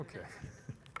Okay.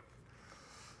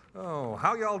 Oh,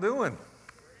 how y'all doing?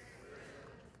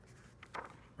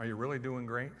 Are you really doing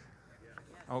great?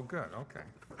 Oh, good. Okay.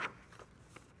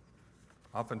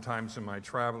 Oftentimes in my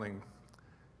traveling,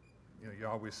 you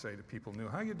always say to people new,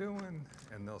 "How you doing?"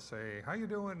 And they'll say, "How you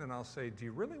doing?" And I'll say, "Do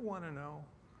you really want to know?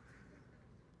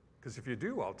 Because if you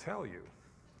do, I'll tell you.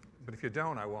 But if you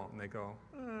don't, I won't." And they go,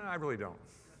 "I really don't."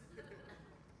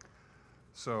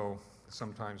 So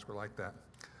sometimes we're like that.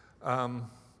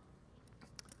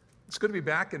 It's good to be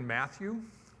back in Matthew.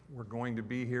 We're going to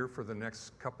be here for the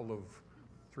next couple of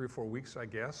 3 or 4 weeks, I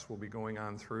guess. We'll be going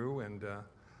on through, and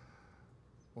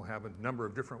we'll have a number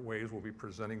of different ways we'll be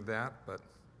presenting that. But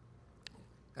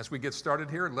as we get started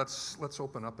here, let's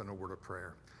open up in a word of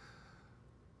prayer.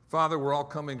 Father, we're all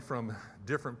coming from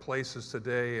different places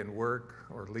today in work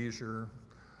or leisure,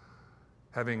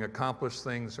 having accomplished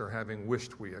things or having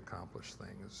wished we accomplished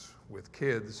things, with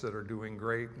kids that are doing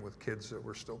great and with kids that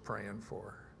we're still praying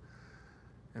for,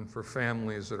 and for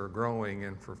families that are growing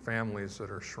and for families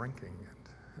that are shrinking.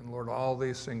 And Lord, all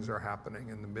these things are happening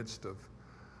in the midst of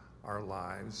our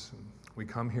lives. And we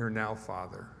come here now,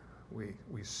 Father. We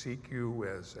seek you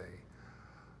as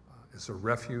a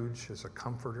refuge, as a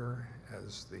comforter,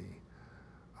 as the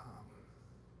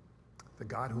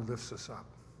God who lifts us up.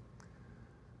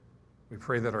 We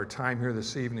pray that our time here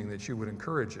this evening, that you would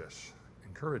encourage us,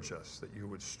 that you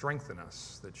would strengthen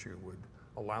us, that you would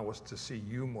allow us to see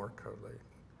you more clearly,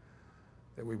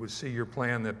 that we would see your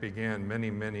plan that began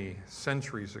many, many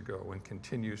centuries ago and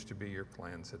continues to be your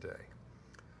plan today.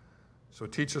 So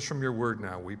teach us from your word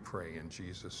now, we pray in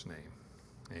Jesus' name.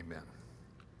 Amen.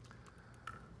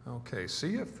 Okay,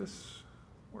 see if this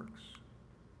works.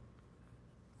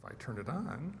 If I turn it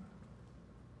on.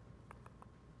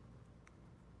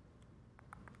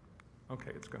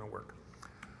 Okay, it's going to work.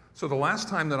 So the last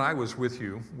time that I was with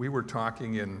you, we were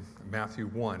talking in Matthew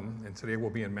 1, and today we'll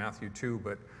be in Matthew 2,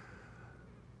 but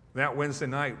that Wednesday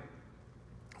night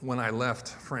when I left,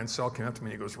 Francel came up to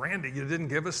me and he goes, "Randy, you didn't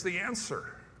give us the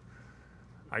answer."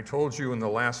 I told you in the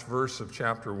last verse of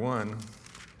chapter 1,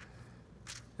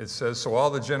 it says, "So all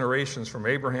the generations from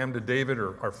Abraham to David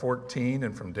are 14,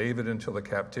 and from David until the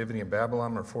captivity in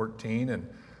Babylon are 14,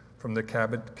 and from the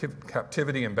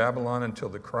captivity in Babylon until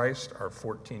the Christ are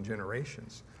 14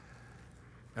 generations."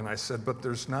 And I said, "But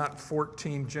there's not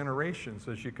 14 generations.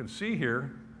 As you can see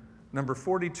here, number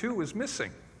 42 is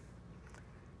missing."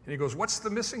 And he goes, "What's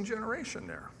the missing generation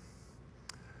there?"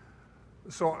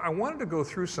 So I wanted to go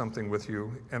through something with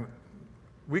you, and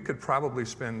we could probably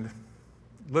spend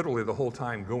literally the whole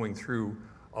time going through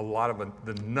a lot of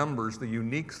the numbers, the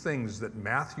unique things that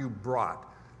Matthew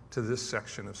brought to this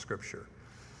section of Scripture.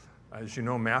 As you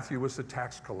know, Matthew was a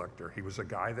tax collector. He was a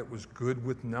guy that was good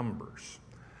with numbers.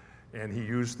 And he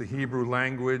used the Hebrew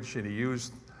language, and he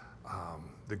used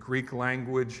the Greek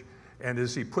language. And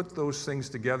as he put those things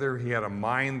together, he had a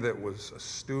mind that was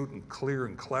astute and clear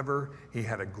and clever. He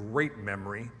had a great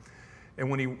memory. And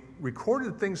when he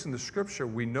recorded things in the Scripture,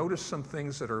 we notice some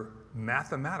things that are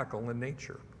mathematical in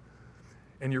nature.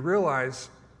 And you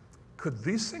realize, could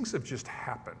these things have just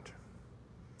happened?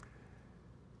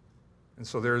 And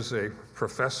so there's a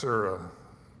professor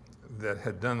that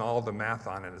had done all the math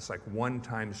on it. It's like 1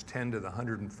 times 10 to the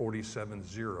 147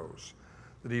 zeros,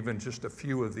 that even just a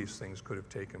few of these things could have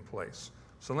taken place.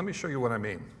 So let me show you what I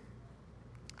mean.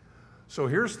 So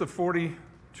here's the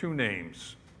 42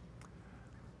 names.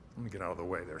 Let me get out of the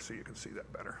way there so you can see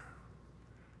that better.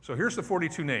 So here's the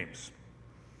 42 names.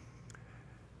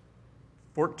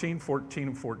 14, 14,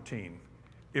 and 14.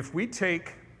 If we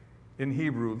take, in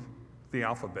Hebrew, the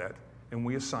alphabet, and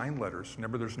we assign letters,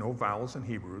 remember there's no vowels in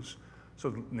Hebrews, so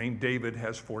the name David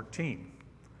has 14.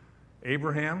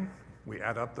 Abraham, we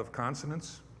add up the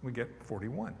consonants, we get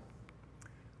 41.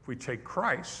 If we take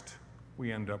Christ,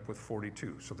 we end up with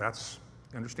 42. So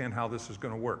understand how this is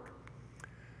going to work.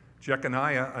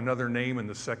 Jeconiah, another name in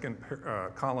the second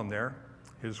column there,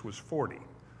 his was 40.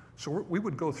 So we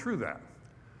would go through that.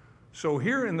 So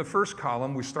here in the first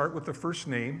column, we start with the first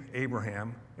name,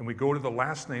 Abraham, and we go to the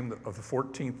last name of the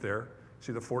 14th there.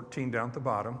 See the 14 down at the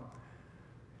bottom?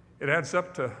 It adds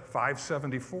up to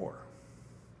 574.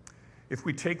 If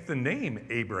we take the name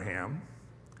Abraham,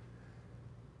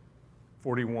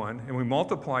 41, and we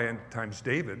multiply it times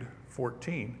David,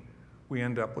 14, we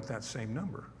end up with that same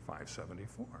number,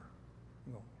 574.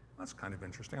 You go, that's kind of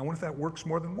interesting. I wonder if that works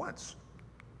more than once.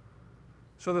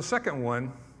 So the second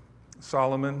one,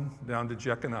 Solomon down to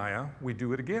Jeconiah, we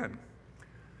do it again.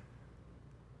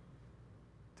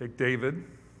 Take David,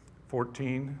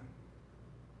 14,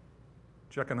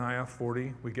 Jeconiah,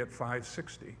 40, we get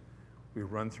 560. We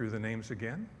run through the names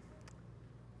again.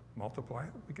 Multiply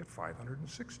it, we get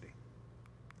 560.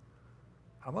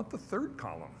 How about the third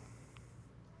column?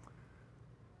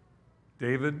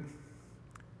 David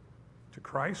to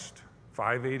Christ,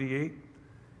 588.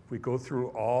 If we go through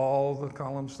all the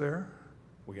columns there,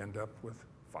 we end up with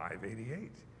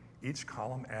 588. Each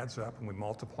column adds up, and we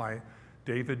multiply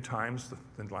David times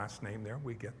the last name there,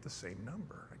 we get the same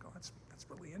number. I go, that's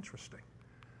really interesting.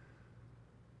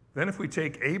 Then if we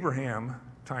take Abraham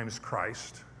times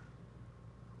Christ,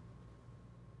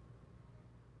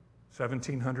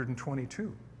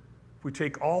 1,722. If we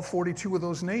take all 42 of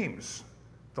those names,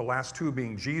 the last two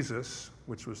being Jesus,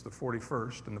 which was the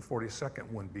 41st, and the 42nd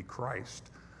one be Christ,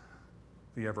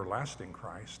 the everlasting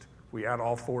Christ, we add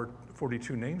all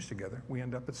 42 names together, we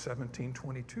end up at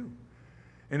 1,722.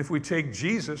 And if we take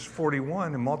Jesus,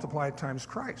 41, and multiply it times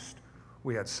Christ,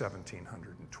 we had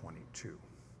 1,722.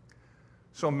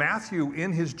 So Matthew,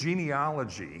 in his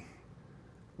genealogy,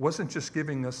 wasn't just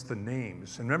giving us the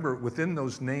names. And remember, within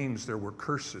those names, there were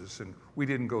curses, and we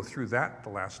didn't go through that the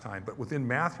last time, but within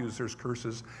Matthew's, there's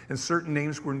curses, and certain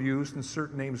names were used and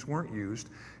certain names weren't used.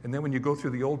 And then when you go through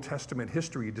the Old Testament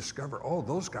history, you discover, oh,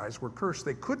 those guys were cursed.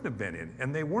 They couldn't have been in,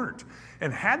 and they weren't.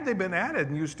 And had they been added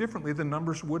and used differently, the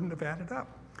numbers wouldn't have added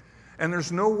up. And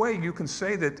there's no way you can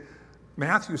say that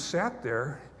Matthew sat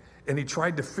there and he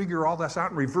tried to figure all this out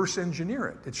and reverse engineer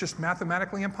it. It's just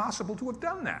mathematically impossible to have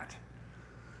done that.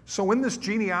 So in this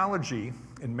genealogy,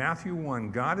 in Matthew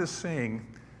 1, God is saying,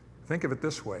 think of it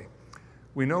this way.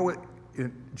 We know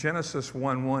in Genesis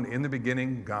 1:1, in the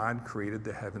beginning, God created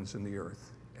the heavens and the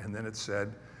earth. And then it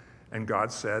said, and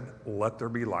God said, let there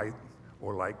be light,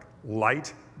 or like,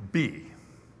 light be.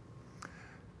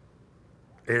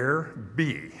 Air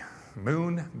be.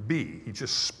 Moon be. He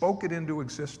just spoke it into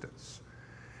existence.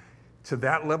 To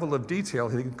that level of detail,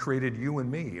 he created you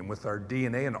and me, and with our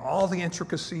DNA and all the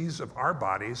intricacies of our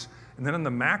bodies, and then on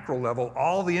the macro level,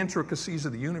 all the intricacies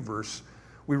of the universe,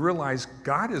 we realize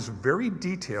God is very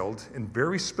detailed and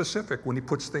very specific when he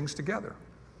puts things together.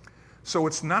 So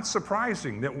it's not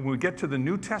surprising that when we get to the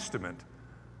New Testament,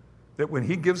 that when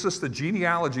he gives us the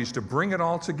genealogies to bring it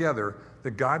all together,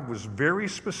 that God was very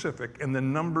specific and the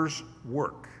numbers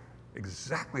work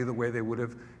exactly the way they would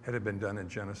have had it been done in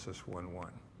Genesis 1:1.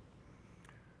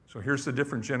 So here's the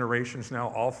different generations now,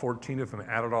 all 14 of them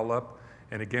added all up.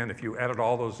 And again, if you added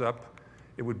all those up,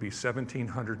 it would be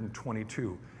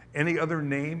 1,722. Any other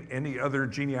name, any other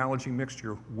genealogy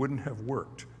mixture wouldn't have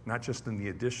worked, not just in the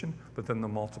addition, but then the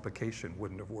multiplication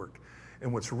wouldn't have worked.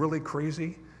 And what's really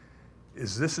crazy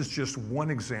is this is just one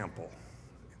example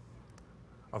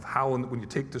of how when you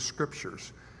take the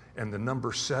scriptures and the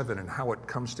number 7 and how it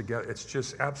comes together, it's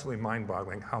just absolutely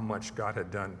mind-boggling how much God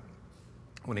had done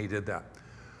when he did that.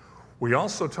 We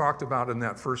also talked about in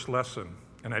that first lesson,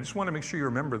 and I just want to make sure you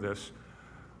remember this,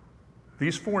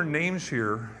 these 4 names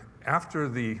here, after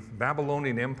the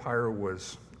Babylonian Empire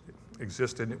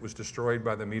existed, it was destroyed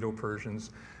by the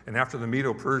Medo-Persians, and after the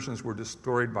Medo-Persians were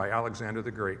destroyed by Alexander the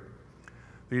Great,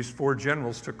 these 4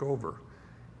 generals took over.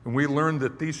 And we learned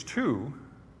that these 2,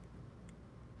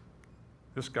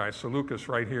 this guy, Seleucus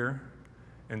right here,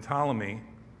 and Ptolemy,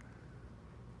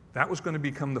 that was going to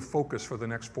become the focus for the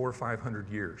next 400 or 500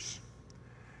 years.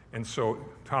 And so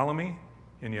Ptolemy,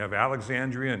 and you have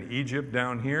Alexandria and Egypt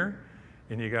down here,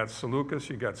 and you got Seleucus,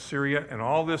 you got Syria, and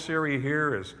all this area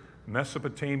here is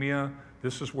Mesopotamia.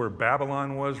 This is where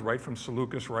Babylon was, right from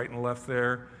Seleucus, right and left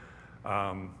there.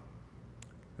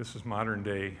 This is modern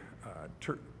day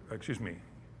Turkey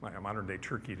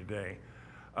today.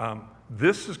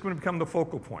 This is going to become the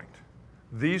focal point.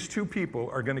 These 2 people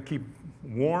are going to keep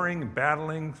warring,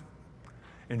 battling.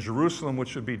 In Jerusalem,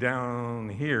 which would be down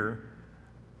here,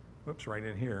 whoops, right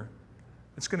in here,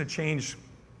 it's going to change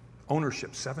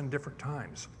ownership 7 different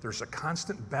times. There's a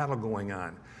constant battle going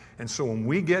on. And so when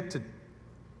we get to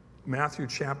Matthew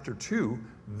chapter 2,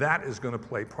 that is going to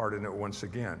play part in it once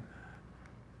again.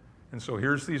 And so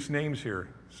here's these names here.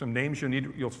 Some names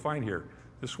you'll find here.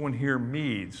 This one here,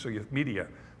 Medes, Media.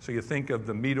 So you think of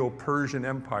the Medo-Persian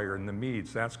Empire and the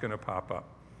Medes, that's going to pop up.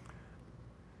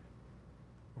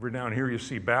 Over down here you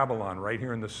see Babylon right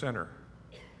here in the center.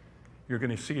 You're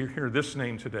going to see here this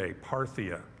name today,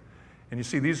 Parthia. And you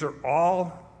see these are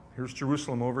all, here's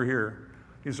Jerusalem over here.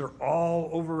 These are all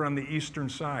over on the eastern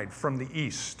side, from the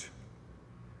east.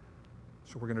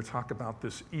 So we're going to talk about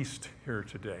this east here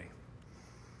today.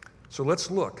 So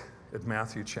let's look at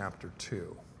Matthew chapter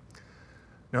 2.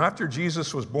 Now after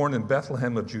Jesus was born in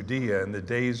Bethlehem of Judea in the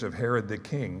days of Herod the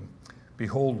king,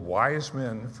 behold, wise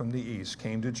men from the east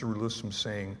came to Jerusalem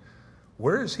saying,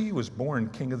 where is he who was born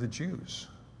King of the Jews?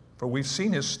 For we've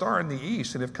seen his star in the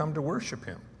east and have come to worship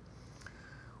him.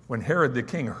 When Herod the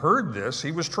king heard this,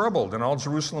 he was troubled, and all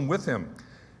Jerusalem with him.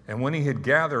 And when he had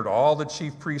gathered all the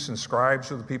chief priests and scribes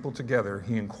of the people together,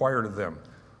 he inquired of them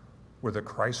where the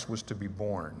Christ was to be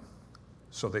born.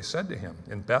 So they said to him,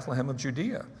 in Bethlehem of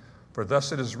Judea, for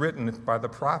thus it is written by the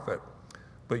prophet,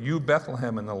 but you,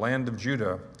 Bethlehem, in the land of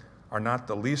Judah, are not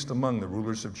the least among the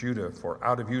rulers of Judah, for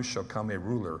out of you shall come a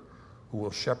ruler who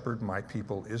will shepherd my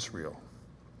people Israel.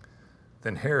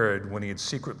 Then Herod, when he had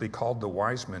secretly called the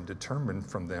wise men, determined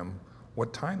from them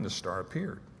what time the star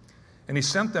appeared. And he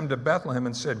sent them to Bethlehem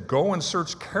and said, go and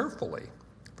search carefully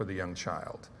for the young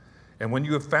child. And when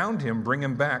you have found him,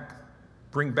 bring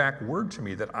back word to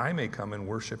me that I may come and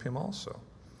worship him also.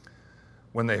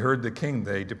 When they heard the king,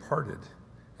 they departed.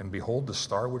 And behold, the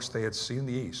star which they had seen in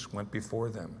the east went before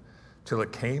them, till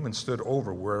it came and stood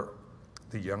over where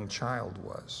the young child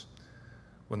was.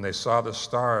 When they saw the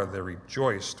star, they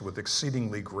rejoiced with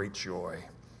exceedingly great joy.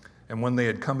 And when they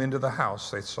had come into the house,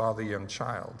 they saw the young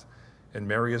child and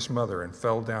Mary his mother, and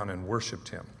fell down and worshipped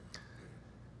him.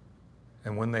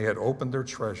 And when they had opened their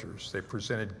treasures, they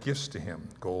presented gifts to him,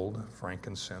 gold,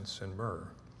 frankincense, and myrrh.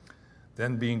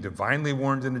 Then, being divinely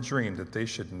warned in a dream that they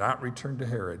should not return to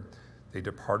Herod, they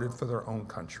departed for their own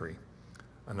country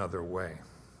another way.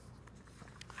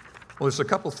 Well, there's a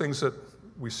couple things that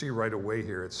we see right away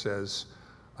here. It says,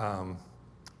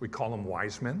 we call them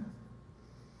wise men.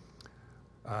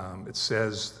 It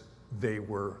says they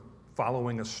were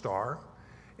following a star.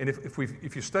 And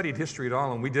if you studied history at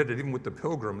all, and we did it even with the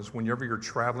pilgrims, whenever you're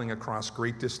traveling across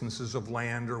great distances of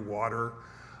land or water,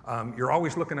 you're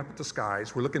always looking up at the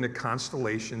skies. We're looking at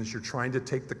constellations. You're trying to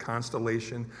take the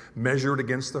constellation, measure it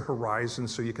against the horizon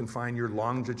so you can find your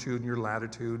longitude and your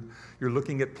latitude. You're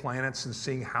looking at planets and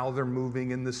seeing how they're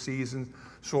moving in the season.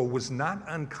 So it was not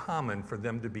uncommon for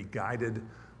them to be guided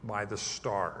by the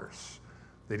stars.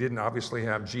 They didn't obviously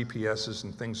have GPSs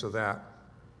and things of that.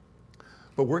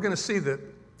 But we're going to see that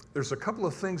there's a couple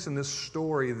of things in this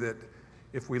story that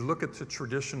if we look at the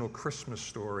traditional Christmas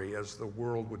story as the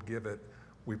world would give it,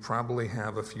 we probably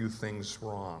have a few things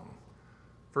wrong.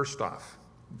 First off,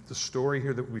 the story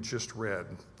here that we just read,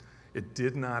 it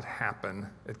did not happen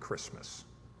at Christmas.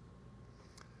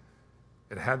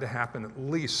 It had to happen at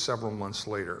least several months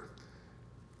later.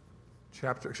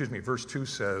 Verse 2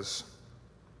 says,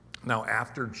 now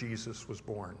after Jesus was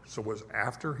born. So it was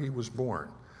after he was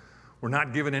born. We're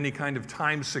not given any kind of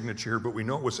time signature, but we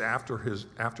know it was after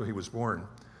he was born.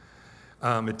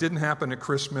 It didn't happen at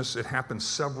Christmas. It happened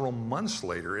several months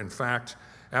later. In fact,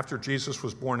 after Jesus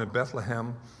was born in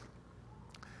Bethlehem,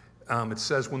 it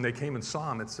says when they came and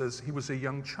saw him, it says he was a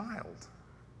young child.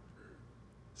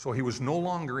 So he was no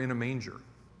longer in a manger.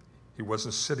 He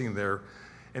wasn't sitting there.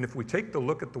 And if we take the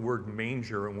look at the word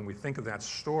manger, and when we think of that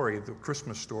story, the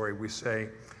Christmas story, we say,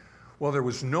 well, there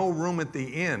was no room at the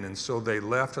inn, and so they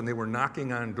left and they were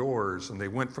knocking on doors, and they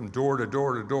went from door to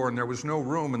door to door, and there was no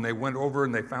room, and they went over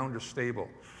and they found a stable.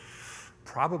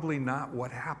 Probably not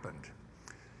what happened.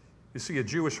 You see, a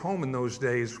Jewish home in those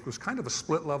days was kind of a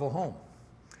split-level home.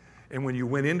 And when you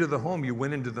went into the home, you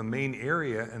went into the main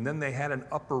area, and then they had an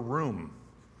upper room,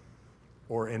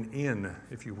 or an inn,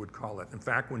 if you would call it. In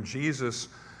fact, when Jesus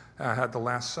had the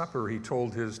Last Supper, he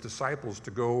told his disciples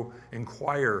to go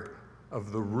inquire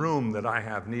of the room that I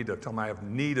have need of. Tell them I have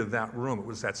need of that room. It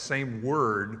was that same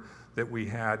word that we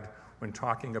had when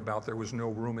talking about there was no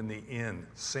room in the inn.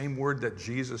 Same word that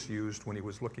Jesus used when he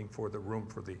was looking for the room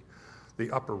for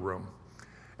the upper room.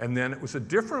 And then it was a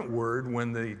different word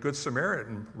when the Good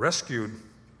Samaritan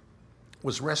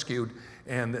was rescued,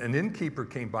 and an innkeeper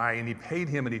came by and he paid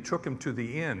him and he took him to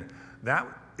the inn. That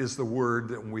is the word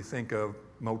that when we think of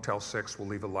Motel 6, we'll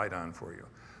leave a light on for you.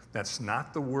 That's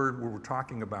not the word we're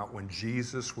talking about when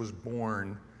Jesus was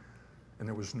born and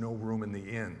there was no room in the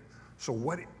inn. So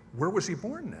where was he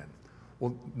born then?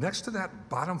 Well, next to that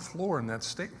bottom floor in that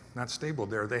stable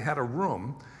there, they had a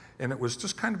room, and it was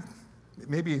just kind of,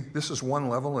 maybe this is one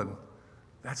level and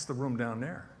that's the room down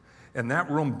there. And that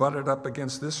room butted up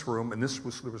against this room, and there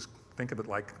was think of it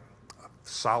like a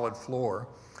solid floor.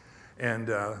 And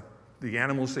the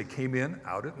animals, they came in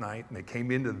out at night, and they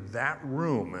came into that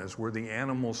room as where the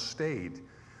animals stayed.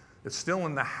 It's still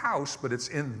in the house, but it's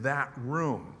in that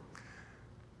room.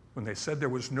 When they said there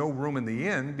was no room in the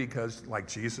inn, because like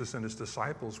Jesus and his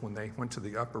disciples, when they went to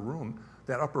the upper room,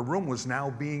 that upper room was now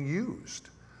being used.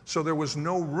 So there was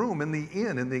no room in the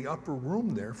inn, in the upper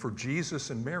room there, for Jesus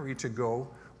and Mary to go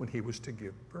when he was to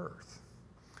give birth.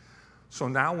 So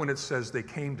now when it says they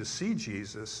came to see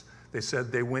Jesus, they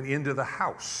said they went into the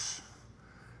house.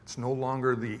 It's no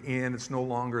longer the inn, it's no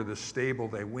longer the stable,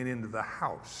 they went into the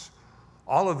house.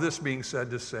 All of this being said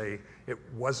to say it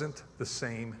wasn't the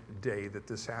same day that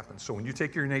this happened. So when you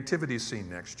take your nativity scene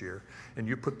next year and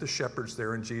you put the shepherds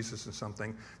there and Jesus and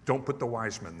something, don't put the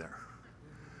wise men there.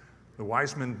 The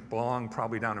wise men belong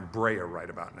probably down in Brea right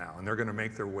about now, and they're going to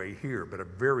make their way here, but a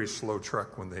very slow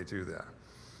truck when they do that.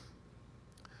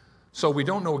 So we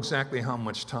don't know exactly how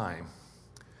much time.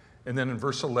 And then in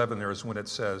verse 11 there is when it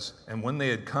says, and when they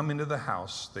had come into the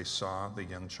house, they saw the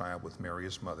young child with Mary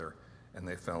his mother, and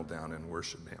they fell down and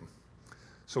worshiped him.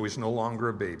 So he's no longer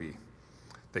a baby.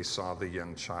 They saw the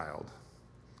young child.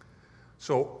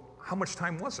 So how much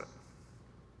time was it?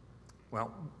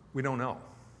 Well, we don't know.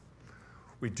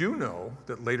 We do know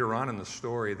that later on in the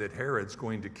story that Herod's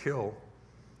going to kill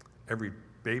every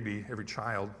baby, every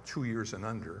child 2 years and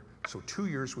under. So 2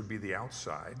 years would be the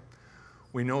outside.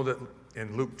 We know that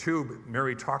in Luke 2,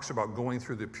 Mary talks about going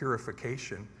through the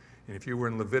purification. And if you were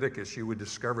in Leviticus, you would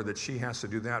discover that she has to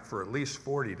do that for at least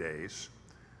 40 days.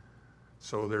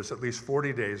 So there's at least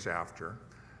 40 days after.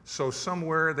 So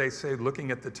somewhere they say,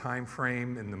 looking at the time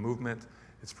frame and the movement,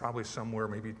 it's probably somewhere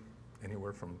maybe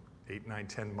anywhere from 8, 9,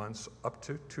 10 months up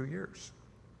to 2 years.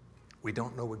 We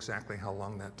don't know exactly how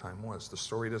long that time was. The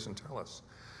story doesn't tell us.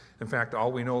 In fact,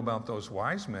 all we know about those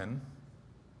wise men,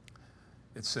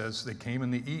 it says they came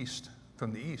in the east.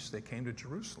 From the east, they came to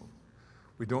Jerusalem.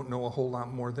 We don't know a whole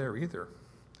lot more there either.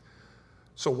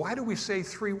 So why do we say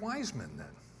 3 wise men then?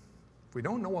 If we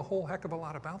don't know a whole heck of a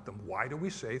lot about them, why do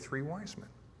we say 3 wise men?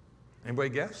 Anybody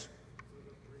guess?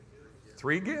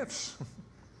 3 gifts.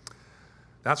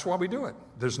 That's why we do it.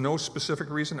 There's no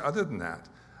specific reason other than that.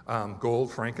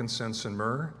 Gold, frankincense, and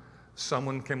myrrh.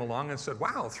 Someone came along and said,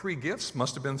 wow, 3 gifts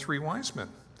must have been 3 wise men.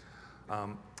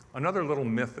 Another little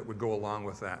myth that would go along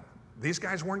with that. These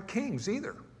guys weren't kings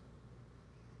either.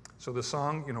 So the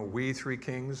song, We 3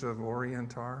 Kings of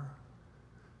Orient are,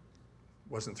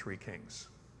 wasn't 3 kings.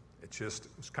 It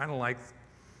was kind of like,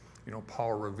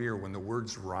 Paul Revere, when the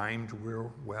words rhymed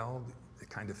real well,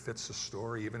 it kind of fits the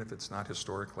story, even if it's not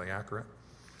historically accurate.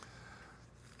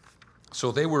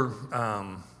 So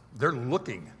they're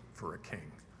looking for a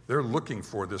king. They're looking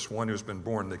for this one who's been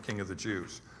born, the King of the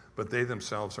Jews, but they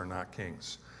themselves are not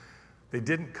kings. They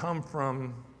didn't come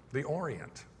from the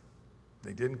Orient.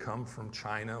 They didn't come from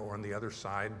China or on the other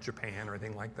side, Japan or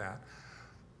anything like that.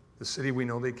 The city we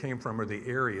know they came from, or the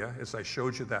area, as I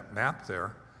showed you that map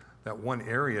there, that one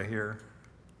area here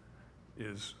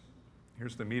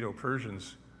here's the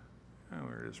Medo-Persians.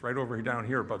 Where it is, right over down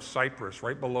here above Cyprus,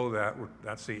 right below that,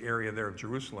 that's the area there of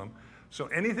Jerusalem. So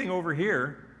anything over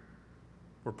here,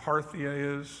 where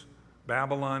Parthia is,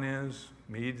 Babylon is,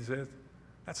 Medes is,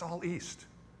 that's all east.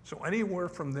 So anywhere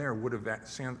from there would have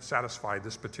satisfied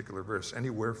this particular verse,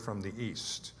 anywhere from the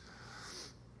east.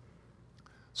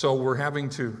 So we're having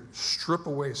to strip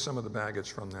away some of the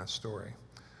baggage from that story.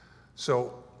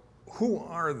 So who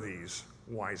are these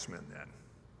wise men then?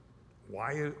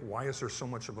 Why is there so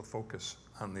much of a focus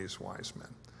on these wise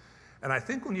men? And I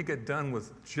think when you get done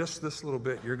with just this little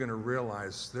bit, you're going to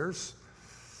realize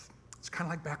it's kind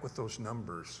of like back with those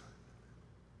numbers.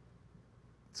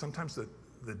 Sometimes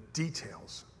the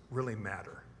details really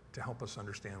matter to help us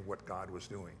understand what God was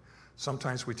doing.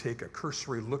 Sometimes we take a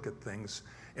cursory look at things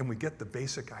and we get the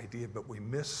basic idea, but we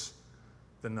miss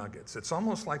the nuggets. It's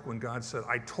almost like when God said,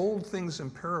 I told things in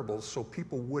parables so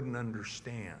people wouldn't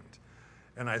understand.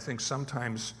 And I think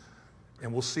sometimes,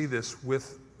 and we'll see this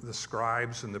with the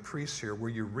scribes and the priests here, where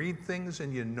you read things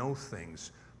and you know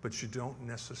things, but you don't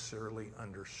necessarily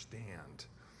understand.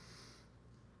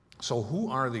 So who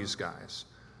are these guys?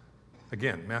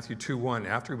 Again, Matthew 2:1,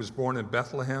 after he was born in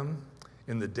Bethlehem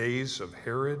in the days of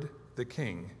Herod the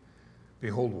king,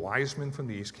 behold, wise men from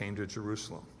the east came to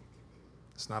Jerusalem.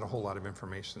 It's not a whole lot of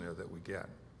information there that we get. It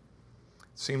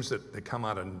seems that they come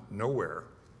out of nowhere.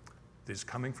 He's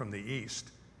coming from the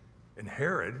east. And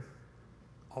Herod,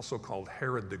 also called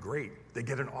Herod the Great, they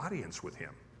get an audience with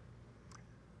him.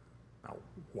 Now,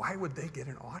 why would they get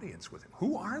an audience with him?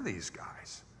 Who are these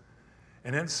guys?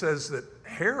 And then it says that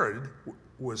Herod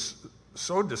was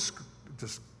so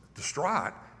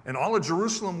distraught, and all of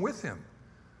Jerusalem with him.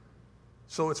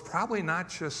 So it's probably not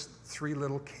just 3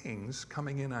 little kings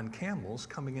coming in on camels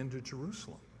coming into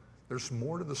Jerusalem. There's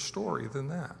more to the story than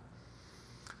that.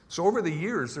 So over the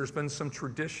years, there's been some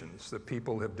traditions that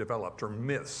people have developed, or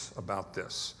myths about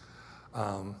this.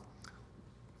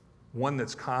 One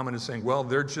that's common is saying, well,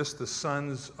 they're just the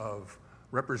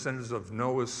representatives of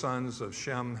Noah's sons of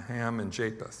Shem, Ham, and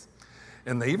Japheth.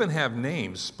 And they even have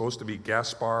names, supposed to be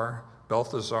Gaspar,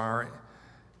 Balthazar,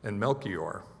 and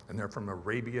Melchior. And they're from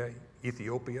Arabia,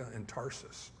 Ethiopia, and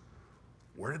Tarsus.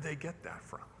 Where did they get that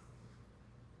from?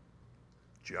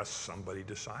 Just somebody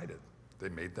decided. They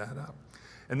made that up.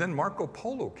 And then Marco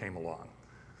Polo came along.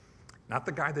 Not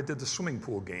the guy that did the swimming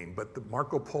pool game, but the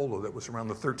Marco Polo that was around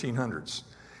the 1300s.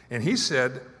 And he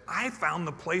said, I found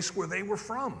the place where they were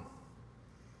from.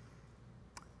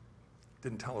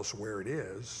 Didn't tell us where it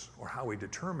is or how he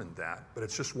determined that, but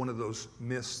it's just one of those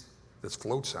myths that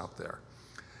floats out there.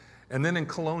 And then in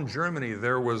Cologne, Germany,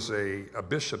 there was a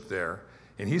bishop there,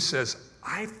 and he says,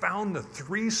 I found the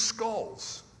 3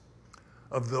 skulls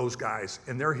of those guys,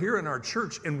 and they're here in our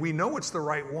church, and we know it's the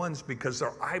right ones because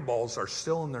their eyeballs are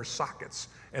still in their sockets,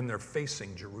 and they're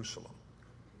facing Jerusalem.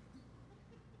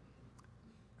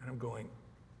 And I'm going,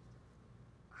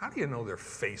 how do you know they're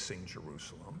facing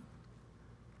Jerusalem?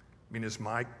 I mean, is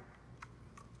my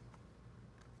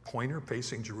pointer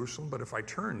facing Jerusalem? But if I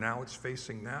turn now, it's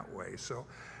facing that way. So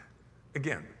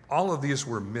again, all of these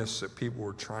were myths that people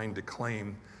were trying to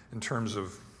claim in terms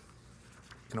of,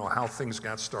 how things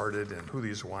got started and who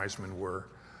these wise men were.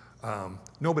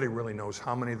 Nobody really knows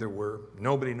how many there were.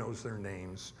 Nobody knows their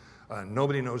names.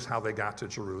 Nobody knows how they got to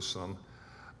Jerusalem.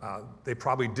 They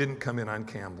probably didn't come in on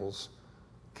camels,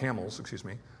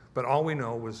 but all we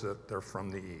know was that they're from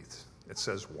the east. It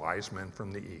says wise men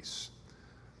from the east.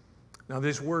 Now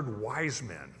this word wise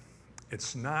men,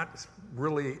 it's not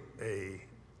really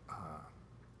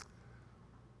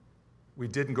we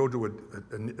didn't go to a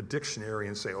dictionary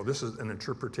and say, oh, this is an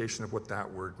interpretation of what that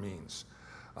word means.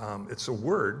 It's a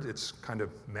word, it's kind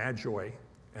of magoi,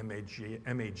 M-A-G-O-I,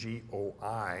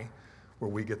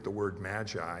 where we get the word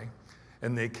magi,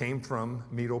 and they came from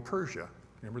Medo-Persia.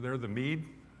 Remember there, the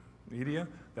Media,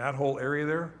 that whole area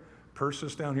there,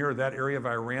 Persis down here, that area of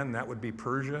Iran, that would be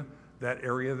Persia. That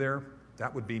area there,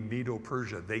 that would be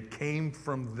Medo-Persia. They came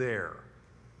from there.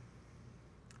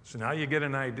 So now you get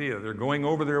an idea. They're going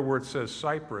over there where it says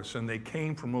Cyprus, and they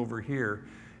came from over here.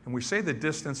 And we say the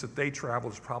distance that they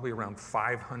traveled is probably around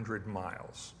 500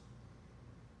 miles.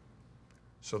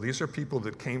 So these are people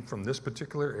that came from this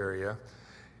particular area.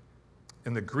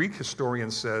 And the Greek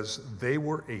historian says they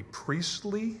were a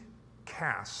priestly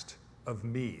caste of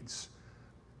Medes.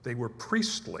 They were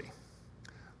priestly.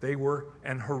 They were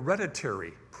an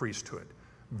hereditary priesthood,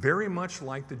 very much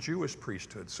like the Jewish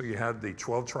priesthood. So you had the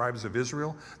 12 tribes of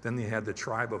Israel, then you had the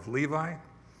tribe of Levi,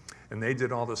 and they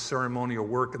did all the ceremonial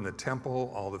work in the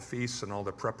temple, all the feasts and all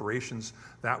the preparations.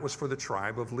 That was for the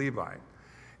tribe of Levi.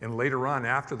 And later on,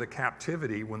 after the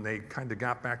captivity, when they kind of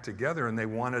got back together and they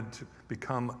wanted to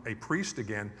become a priest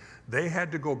again, they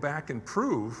had to go back and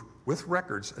prove with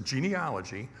records, a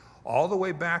genealogy, all the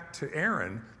way back to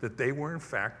Aaron, that they were in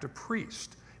fact a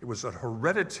priest. It was a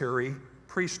hereditary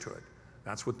priesthood.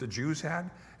 That's what the Jews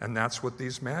had, and that's what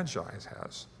these Magi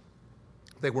has.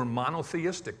 They were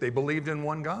monotheistic. They believed in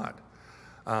one God.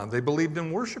 They believed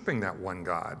in worshiping that one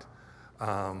God.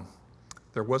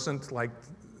 There wasn't like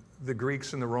the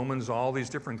Greeks and the Romans, all these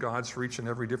different gods for each and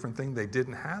every different thing. They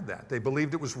didn't have that. They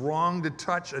believed it was wrong to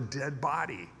touch a dead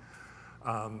body.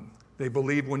 They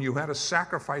believed when you had a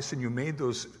sacrifice and you made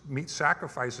those meat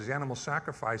sacrifices, animal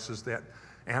sacrifices, that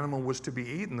animal was to be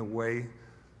eaten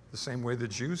the same way the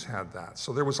Jews had that.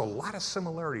 So there was a lot of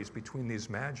similarities between these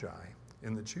Magi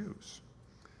and the Jews.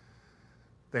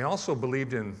 They also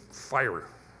believed in fire.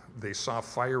 They saw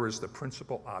fire as the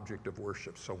principal object of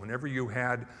worship. So whenever you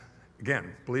had,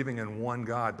 again, believing in one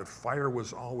God, but fire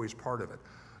was always part of it.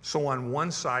 So on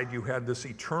one side, you had this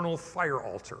eternal fire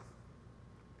altar.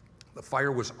 The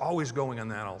fire was always going on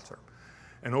that altar.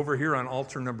 And over here on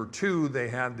altar number 2, they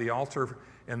had the altar,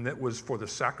 and that was for the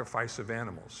sacrifice of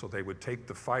animals. So they would take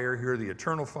the fire here, the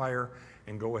eternal fire,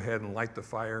 and go ahead and light the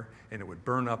fire, and it would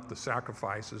burn up the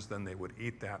sacrifices, then they would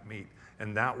eat that meat.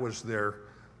 And that was their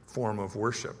form of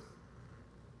worship.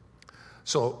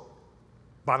 So,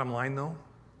 bottom line though,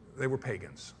 they were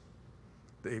pagans.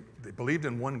 They believed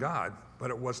in one God, but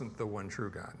it wasn't the one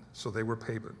true God. So they were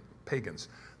pagans.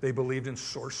 They believed in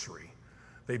sorcery.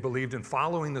 They believed in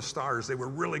following the stars. They were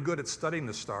really good at studying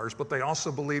the stars, but they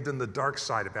also believed in the dark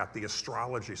side of that, the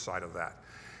astrology side of that.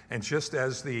 And just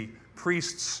as the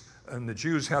priests and the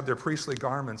Jews had their priestly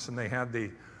garments, and they had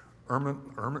the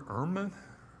ermine,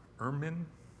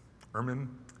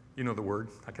 you know the word,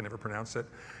 I can never pronounce it,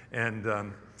 and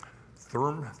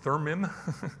thermim,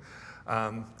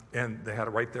 and they had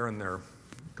it right there in their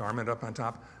garment up on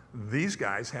top. These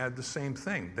guys had the same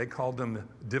thing. They called them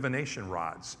divination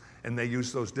rods, and they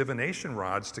used those divination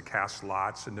rods to cast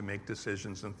lots and to make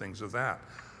decisions and things of that.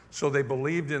 So they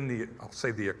believed in I'll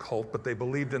say the occult, but they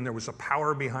believed in there was a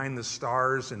power behind the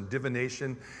stars and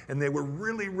divination, and they were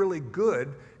really, really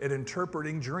good at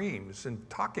interpreting dreams and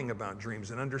talking about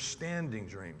dreams and understanding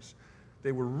dreams.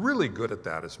 They were really good at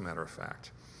that, as a matter of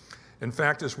fact. In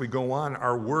fact, as we go on,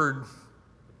 our word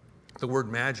The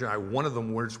word magi, one of the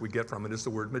words we get from it is the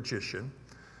word magician.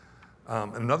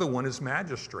 Another one is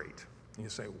magistrate. And you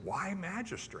say, why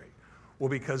magistrate? Well,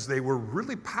 because they were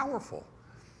really powerful.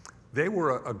 They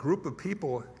were a group of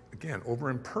people, again, over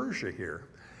in Persia here,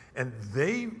 and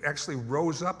they actually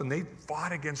rose up and they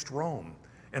fought against Rome,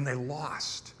 and they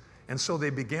lost. And so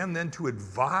they began then to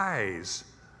advise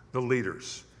the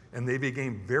leaders, and they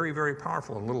became very, very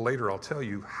powerful. And a little later, I'll tell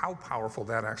you how powerful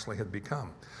that actually had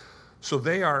become. So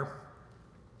they are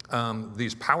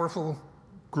these powerful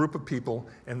group of people,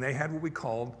 and they had what we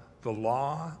called the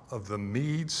law of the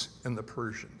Medes and the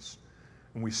Persians.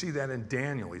 And we see that in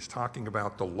Daniel. He's talking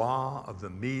about the law of the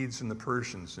Medes and the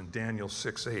Persians in Daniel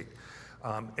 6:8.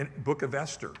 In the book of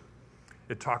Esther,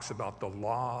 it talks about the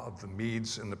law of the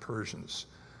Medes and the Persians.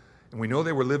 And we know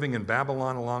they were living in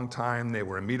Babylon a long time. They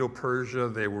were in Medo-Persia.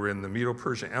 They were in the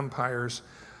Medo-Persia empires.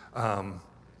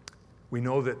 We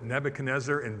know that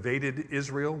Nebuchadnezzar invaded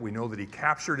Israel. We know that he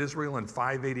captured Israel in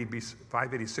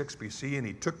 586 BC, and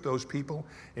he took those people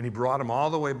and he brought them all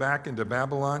the way back into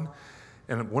Babylon.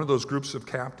 And one of those groups of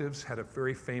captives had a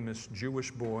very famous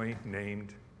Jewish boy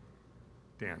named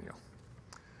Daniel.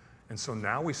 And so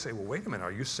now we say, well, wait a minute,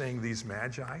 are you saying these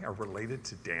magi are related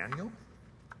to Daniel?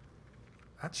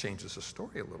 That changes the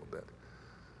story a little bit.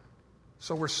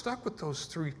 So we're stuck with those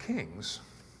three kings.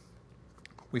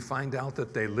 We find out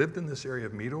that they lived in this area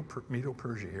of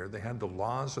Medo-Persia here. They had the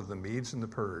laws of the Medes and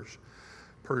the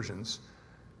Persians.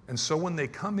 And so when they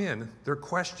come in, their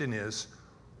question is,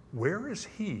 where is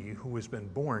he who has been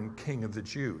born king of the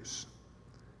Jews?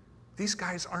 These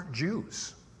guys aren't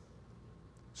Jews.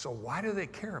 So why do they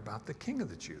care about the king of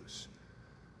the Jews?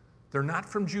 They're not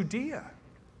from Judea.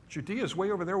 Judea is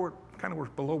way over there, kind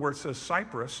of below where it says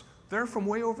Cyprus. They're from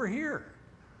way over here.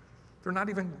 They're not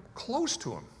even close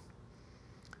to him.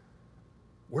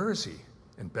 Where is he?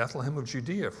 In Bethlehem of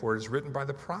Judea, for it is written by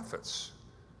the prophets.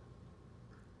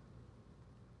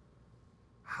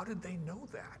 How did they know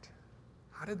that?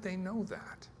 How did they know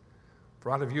that?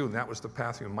 For out of you, and that was the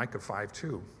path of Micah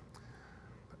 5:2.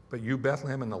 But you,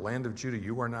 Bethlehem, in the land of Judah,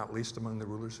 you are not least among the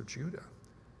rulers of Judah.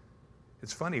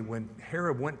 It's funny, when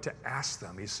Herod went to ask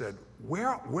them, he said,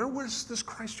 where was this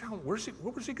Christ child? Where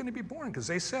was he going to be born? Because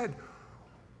they said,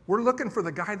 we're looking for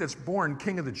the guy that's born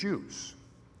king of the Jews.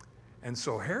 And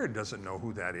so Herod doesn't know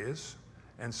who that is.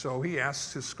 And so he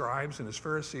asks his scribes and his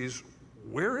Pharisees,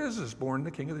 where is this born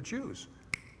the king of the Jews?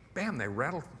 Bam, they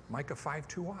rattled Micah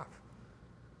 5:2 off.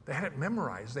 They had it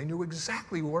memorized. They knew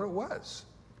exactly where it was.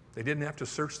 They didn't have to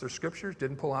search their scriptures,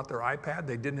 didn't pull out their iPad.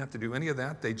 They didn't have to do any of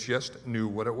that. They just knew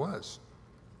what it was.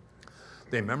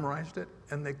 They memorized it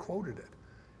and they quoted it.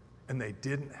 And they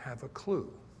didn't have a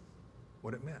clue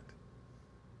what it meant.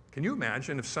 Can you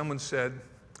imagine if someone said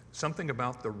something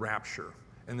about the rapture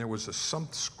and there was some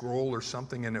scroll or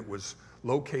something and it was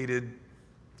located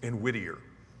in Whittier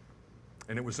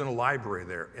and it was in a library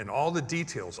there and all the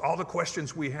details, all the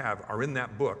questions we have are in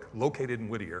that book located in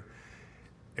Whittier,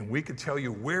 and we could tell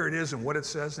you where it is and what it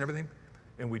says and everything,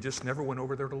 and we just never went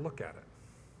over there to look at it.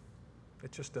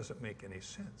 It just doesn't make any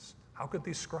sense. How could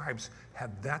these scribes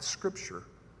have that scripture?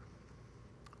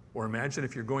 Or imagine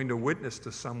if you're going to witness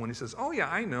to someone, he says, oh yeah,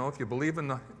 I know, if you believe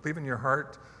in your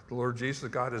heart the Lord Jesus,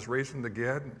 that God has raised from the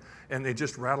dead, and they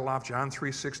just rattle off John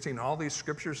 3:16, all these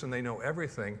scriptures, and they know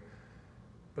everything,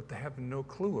 but they have no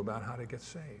clue about how to get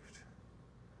saved.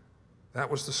 That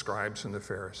was the scribes and the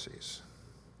Pharisees.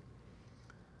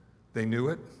 They knew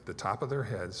it, the top of their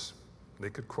heads, they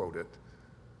could quote it,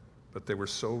 but they were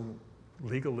so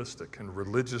legalistic and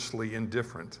religiously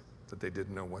indifferent that they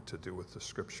didn't know what to do with the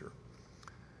scripture.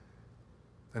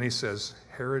 Then he says,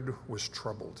 Herod was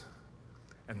troubled.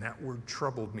 And that word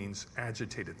troubled means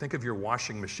agitated. Think of your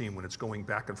washing machine when it's going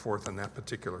back and forth on that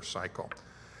particular cycle.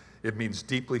 It means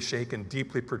deeply shaken,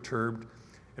 deeply perturbed.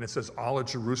 And it says, all of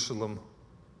Jerusalem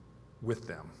with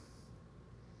them.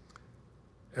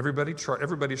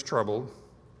 Everybody's troubled.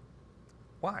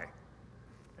 Why?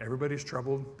 Everybody's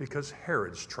troubled because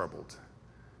Herod's troubled.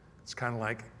 It's kind of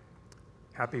like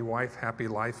happy wife, happy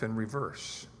life in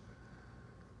reverse.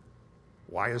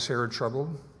 Why is Herod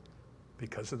troubled?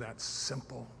 Because of that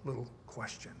simple little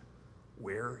question.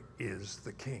 Where is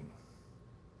the king?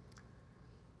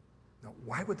 Now,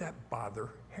 why would that bother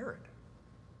Herod?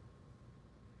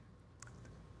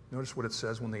 Notice what it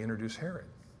says when they introduce Herod.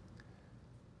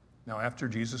 Now, after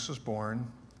Jesus was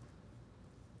born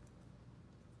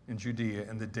in Judea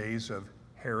in the days of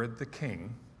Herod the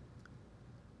king,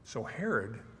 so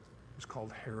Herod was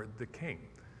called Herod the king.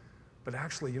 But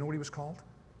actually, you know what he was called?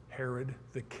 Herod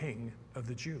the king of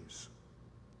the Jews.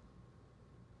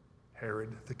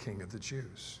 Herod the king of the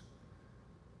Jews.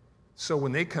 So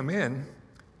when they come in,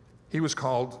 he was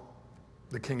called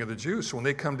the king of the Jews. So when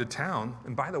they come to town,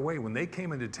 and by the way, when they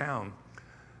came into town,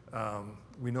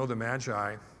 we know the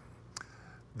Magi,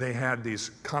 they had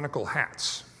these conical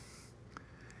hats,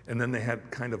 and then they had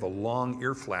kind of a long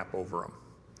ear flap over them.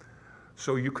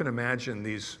 So you can imagine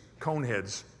these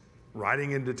coneheads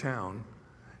riding into town,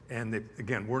 and they,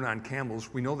 again, weren't on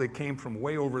camels. We know they came from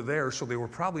way over there, so they were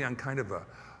probably on kind of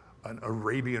an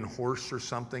Arabian horse or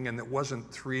something, and it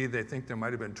wasn't 3. They think there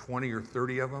might have been 20 or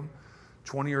 30 of them.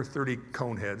 20 or 30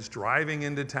 coneheads driving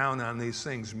into town on these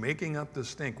things, making up the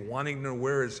stink, wanting to know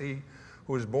where is he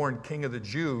who was born king of the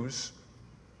Jews.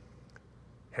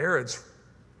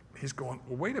 He's going,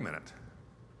 well, wait a minute.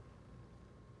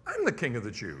 I'm the king of the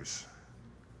Jews.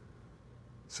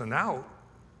 So now,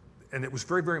 and it was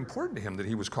very, very important to him that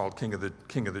he was called king of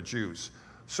the Jews.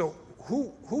 So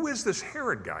who is this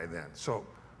Herod guy then? So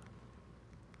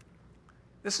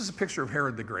this is a picture of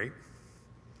Herod the Great.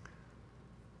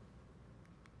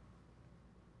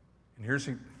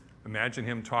 And imagine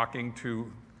him talking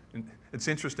to, it's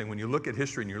interesting, when you look at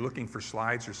history and you're looking for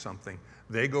slides or something,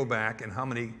 they go back, and how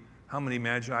many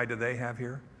Magi do they have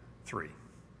here? 3.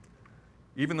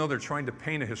 Even though they're trying to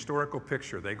paint a historical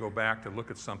picture, they go back to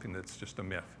look at something that's just a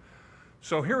myth.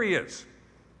 So here he is.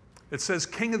 It says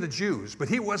king of the Jews, but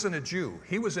he wasn't a Jew.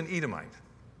 He was an Edomite.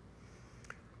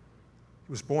 He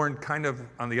was born kind of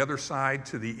on the other side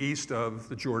to the east of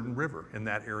the Jordan River, in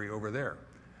that area over there.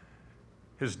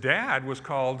 His dad was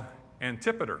called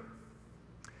Antipater,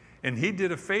 and he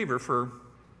did a favor for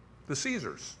the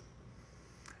Caesars.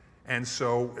 And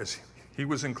so as he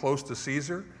was in close to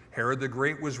Caesar, Herod the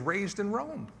Great was raised in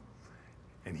Rome,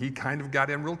 and he kind of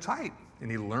got in real tight, and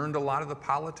he learned a lot of the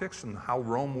politics and how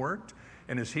Rome worked.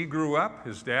 And as he grew up,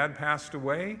 his dad passed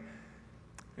away,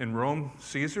 and Rome,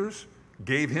 Caesars,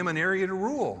 gave him an area to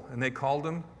rule, and they called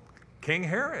him King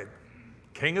Herod,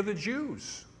 king of the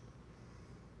Jews.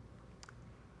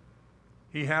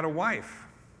 He had a wife.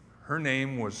 Her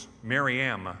name was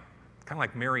Maryam, kind of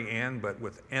like Mary Ann, but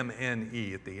with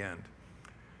M-N-E at the end.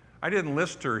 I didn't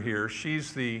list her here.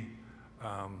 She's the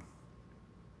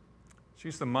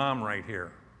mom right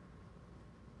here.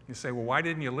 You say, well, why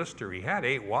didn't you list her? He had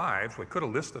 8 wives. We could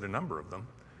have listed a number of them.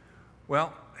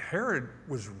 Well, Herod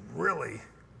was really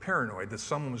paranoid that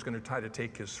someone was going to try to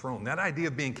take his throne. That idea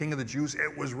of being king of the Jews,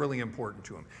 it was really important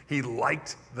to him. He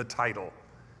liked the title.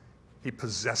 He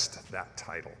possessed that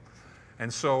title.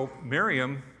 And so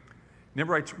Miriam,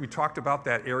 remember we talked about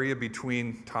that area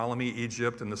between Ptolemy,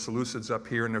 Egypt, and the Seleucids up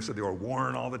here, and they were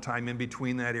warring all the time in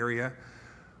between that area.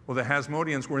 Well, the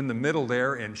Hasmoneans were in the middle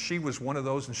there, and she was one of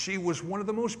those, and she was one of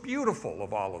the most beautiful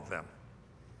of all of them.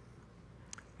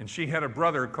 And she had a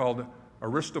brother called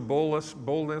Aristobulus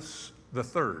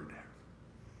III.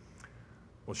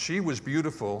 Well, she was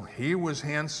beautiful, he was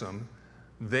handsome,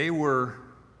 they were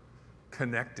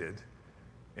connected,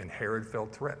 and Herod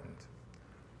felt threatened.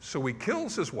 So he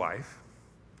kills his wife,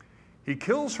 he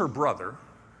kills her brother,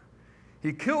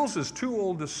 he kills his 2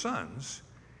 oldest sons,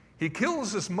 he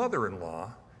kills his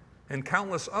mother-in-law, and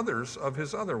countless others of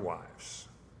his other wives.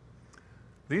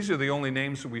 These are the only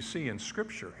names that we see in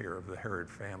Scripture here of the Herod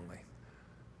family.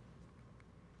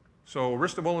 So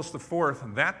Aristobulus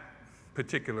IV, that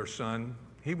particular son,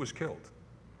 he was killed.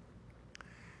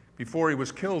 Before he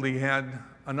was killed, he had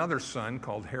another son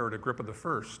called Herod Agrippa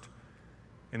I,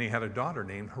 and he had a daughter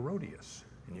named Herodias.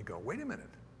 And you go, wait a minute,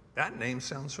 that name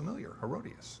sounds familiar,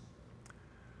 Herodias.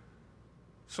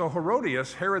 So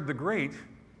Herodias, Herod the Great,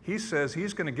 he says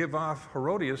he's going to give off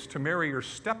Herodias to marry your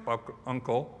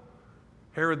step-uncle,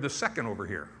 Herod II over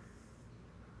here.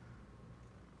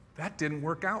 That didn't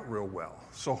work out real well.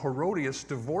 So Herodias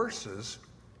divorces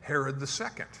Herod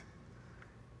II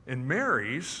and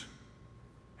marries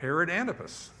Herod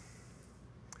Antipas.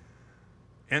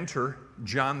 Enter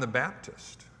John the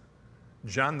Baptist.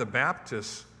 John the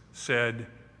Baptist said,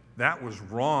 that was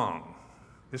wrong.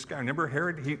 This guy, remember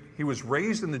Herod, he was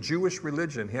raised in the Jewish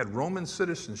religion. He had Roman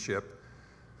citizenship.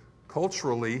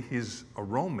 Culturally, he's a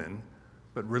Roman,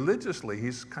 but religiously,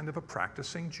 he's kind of a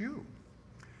practicing Jew.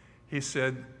 He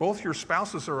said, both your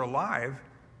spouses are alive.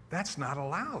 That's not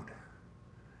allowed.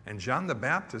 And John the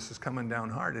Baptist is coming down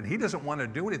hard, and he doesn't want to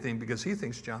do anything because he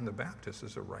thinks John the Baptist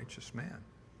is a righteous man.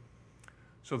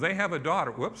 So they have a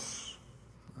daughter. Whoops.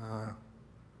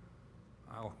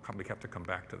 I'll probably have to come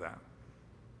back to that.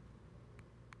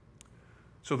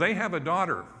 So they have a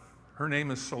daughter. Her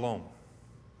name is Salome.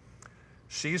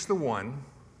 She's the one.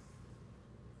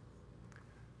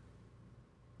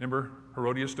 Remember,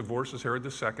 Herodias divorces Herod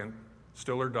II,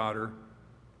 still her daughter.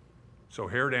 So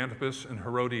Herod Antipas and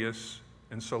Herodias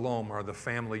and Salome are the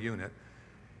family unit.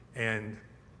 And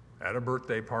at a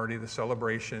birthday party, the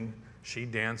celebration, she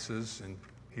dances and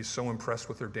He's so impressed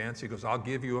with her dance, he goes, I'll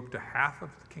give you up to half of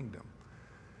the kingdom.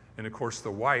 And of course,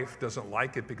 the wife doesn't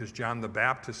like it because John the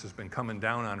Baptist has been coming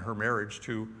down on her marriage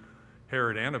to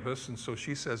Herod Antipas, and so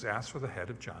she says, ask for the head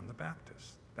of John the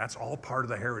Baptist. That's all part of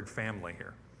the Herod family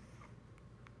here.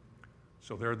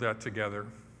 So they're that together.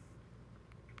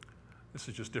 This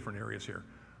is just different areas here.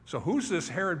 So who's this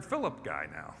Herod Philip guy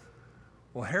now?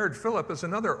 Well, Herod Philip is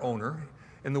another owner.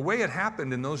 And the way it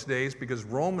happened in those days, because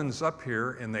Romans up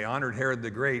here and they honored Herod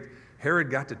the Great, Herod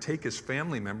got to take his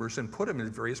family members and put them in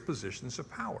various positions of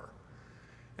power.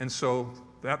 And so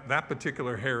that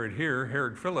particular Herod here,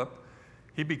 Herod Philip,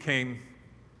 he became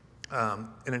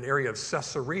in an area of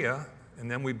Caesarea, and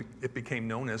then it became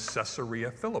known as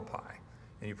Caesarea Philippi.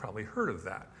 And you probably heard of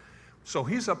that. So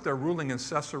he's up there ruling in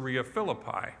Caesarea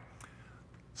Philippi.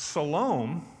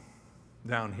 Salome,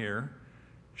 down here,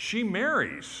 she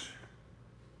marries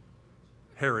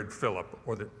Herod Philip,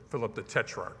 or Philip the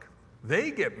Tetrarch.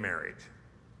 They get married.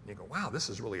 You go, wow, this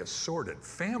is really a sordid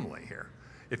family here.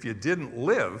 If you didn't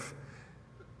live,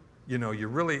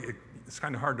 it's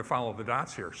kind of hard to follow the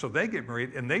dots here. So they get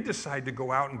married, and they decide to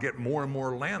go out and get more and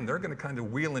more land. They're going to kind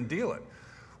of wheel and deal it.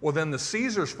 Well, then the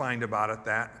Caesars find out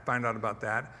about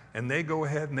that, and they go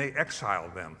ahead and they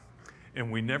exile them.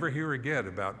 And we never hear again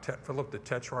about Philip the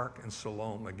Tetrarch and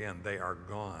Salome again. They are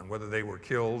gone. Whether they were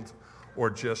killed or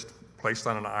just placed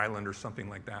on an island or something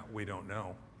like that, we don't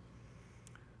know.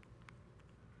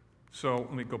 So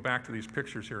let me go back to these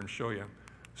pictures here and show you.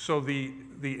 So the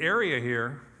area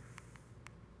here,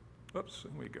 oops,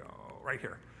 here we go, right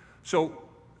here. So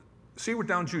see where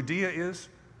down Judea is?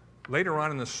 Later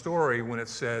on in the story when it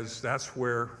says that's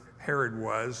where Herod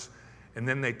was, and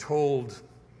then they told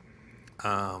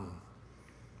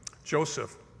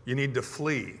Joseph, you need to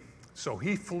flee. So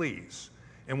he flees.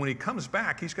 And when he comes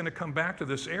back, he's going to come back to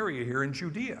this area here in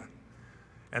Judea.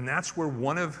 And that's where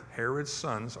one of Herod's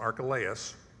sons,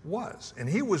 Archelaus, was. And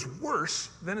he was worse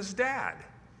than his dad.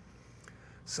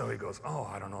 So he goes, oh,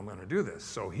 I don't know I'm going to do this.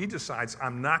 So he decides,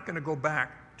 I'm not going to go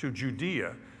back to Judea.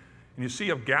 And you see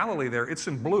of Galilee there, it's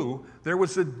in blue. There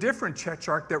was a different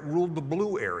tetrarch that ruled the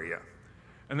blue area.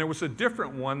 And there was a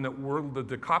different one that ruled the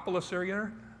Decapolis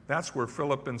area. That's where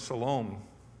Philip and Salome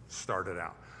started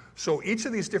out. So each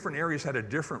of these different areas had a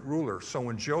different ruler. So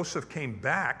when Joseph came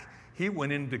back, he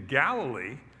went into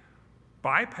Galilee,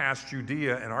 bypassed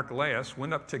Judea and Archelaus,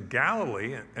 went up to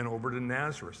Galilee and over to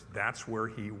Nazareth. That's where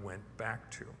he went back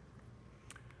to.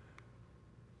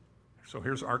 So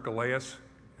here's Archelaus.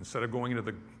 Instead of going into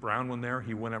the brown one there,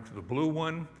 he went up to the blue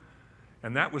one.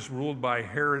 And that was ruled by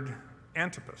Herod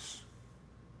Antipas.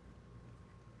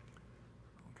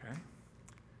 Okay.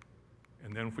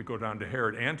 And then if we go down to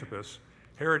Herod Antipas,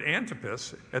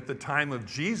 at the time of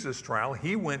Jesus' trial,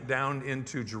 he went down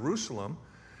into Jerusalem,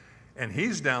 and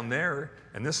he's down there,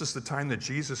 and this is the time that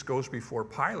Jesus goes before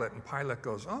Pilate, and Pilate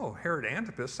goes, oh, Herod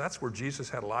Antipas, that's where Jesus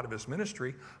had a lot of his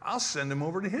ministry. I'll send him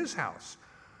over to his house.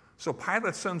 So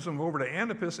Pilate sends him over to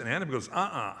Antipas, and Antipas goes,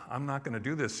 I'm not going to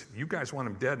do this. You guys want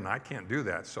him dead, and I can't do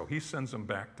that. So he sends him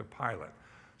back to Pilate.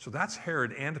 So that's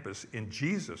Herod Antipas in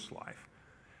Jesus' life.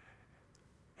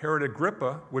 Herod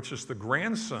Agrippa, which is the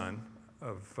grandson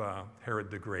of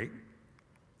Herod the Great,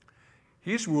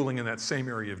 he's ruling in that same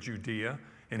area of Judea,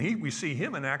 and we see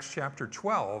him in Acts chapter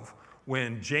 12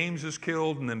 when James is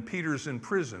killed and then Peter's in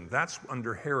prison. That's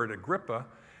under Herod Agrippa.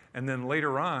 And then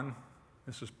later on,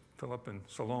 this is Philip and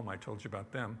Salome, I told you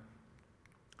about them.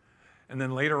 And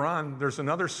then later on, there's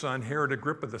another son, Herod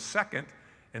Agrippa II,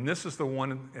 and this is the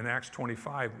one in Acts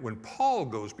 25 when Paul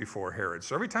goes before Herod.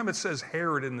 So every time it says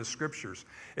Herod in the scriptures,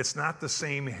 it's not the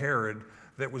same Herod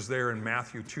that was there in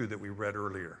Matthew 2 that we read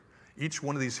earlier. Each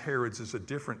one of these Herods is a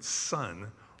different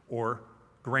son or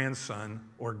grandson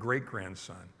or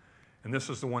great-grandson. And this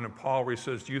is the one in Paul where he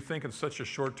says, do you think in such a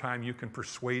short time you can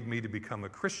persuade me to become a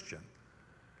Christian?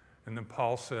 And then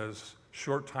Paul says,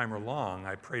 short time or long,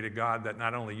 I pray to God that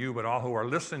not only you, but all who are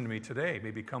listening to me today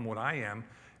may become what I am,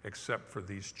 except for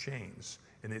these chains.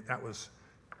 And that was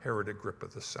Herod Agrippa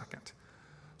II.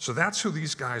 So that's who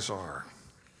these guys are.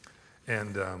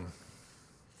 And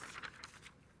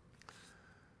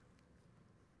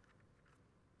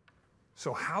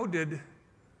so how did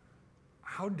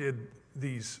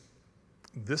these,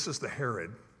 this is the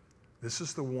Herod, this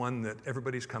is the one that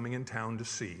everybody's coming in town to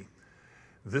see.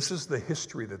 This is the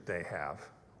history that they have.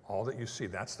 All that you see,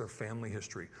 that's their family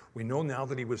history. We know now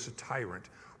that he was a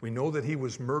tyrant. We know that he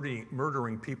was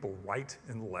murdering people right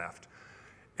and left.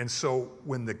 And so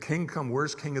when the king comes,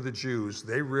 where's King of the Jews?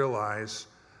 They realize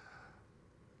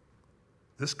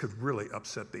this could really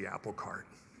upset the apple cart.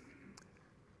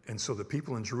 And so the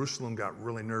people in Jerusalem got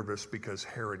really nervous because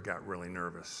Herod got really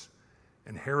nervous.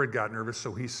 And Herod got nervous,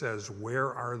 so he says,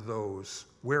 where are those?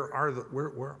 Where are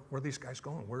these guys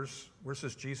going? Where's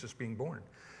this Jesus being born?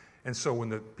 And so when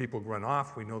the people run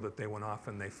off, we know that they went off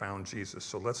and they found Jesus.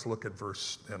 So let's look at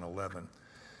verse 11.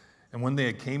 And when they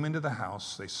had came into the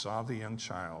house, they saw the young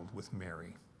child with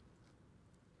Mary.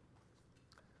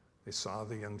 They saw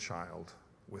the young child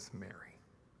with Mary.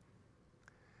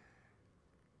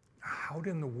 How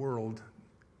in the world,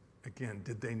 again,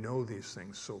 did they know these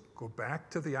things? So go back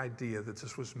to the idea that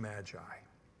this was Magi.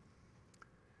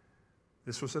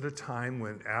 This was at a time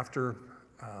when after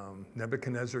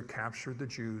Nebuchadnezzar captured the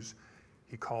Jews,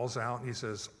 he calls out and he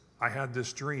says, I had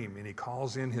this dream. And he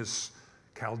calls in his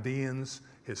Chaldeans,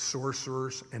 his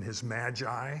sorcerers, and his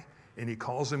Magi. And he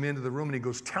calls them into the room and he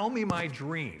goes, tell me my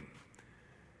dream.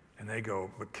 And they go,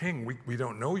 but king, we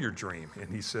don't know your dream. And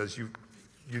he says, you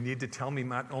need to tell me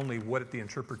not only what the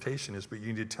interpretation is, but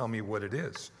you need to tell me what it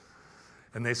is.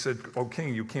 And they said, oh,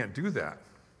 king, you can't do that.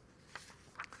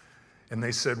 And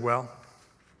they said, well,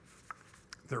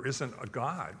 there isn't a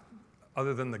God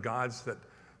other than the gods that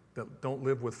don't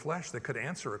live with flesh that could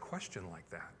answer a question like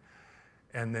that.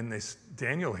 And then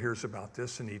Daniel hears about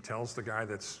this, and he tells the guy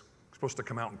that's supposed to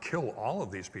come out and kill all of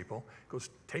these people, he goes,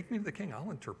 take me to the king, I'll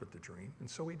interpret the dream. And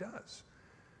so he does.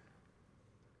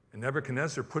 And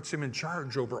Nebuchadnezzar puts him in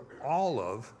charge over all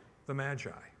of the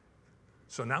Magi.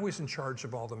 So now he's in charge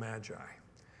of all the Magi.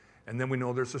 And then we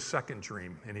know there's a second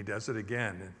dream, and he does it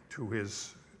again to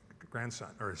his grandson,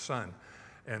 or his son,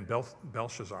 and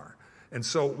Belshazzar. And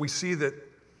so we see that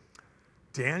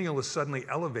Daniel is suddenly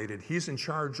elevated. He's in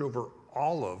charge over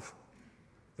all of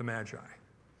the Magi.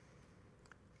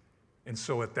 And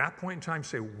so at that point in time,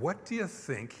 say, what do you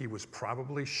think he was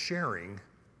probably sharing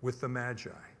with the Magi?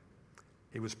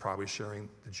 He was probably sharing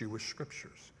the Jewish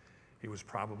scriptures. He was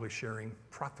probably sharing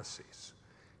prophecies.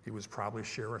 He was probably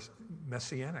sharing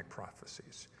messianic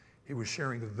prophecies. He was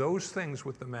sharing those things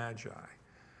with the Magi.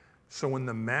 So when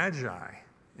the Magi,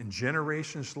 and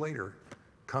generations later,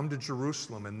 come to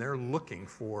Jerusalem and they're looking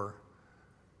for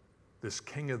this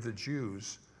king of the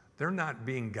Jews, they're not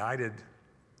being guided,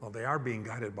 well, they are being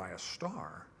guided by a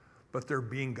star, but they're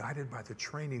being guided by the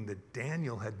training that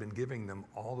Daniel had been giving them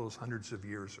all those hundreds of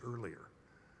years earlier.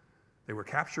 They were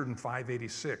captured in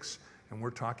 586, and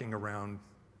we're talking around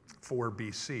 4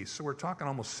 BC. So we're talking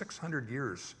almost 600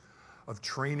 years of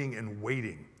training and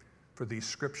waiting for these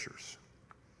scriptures.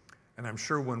 And I'm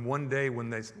sure one day when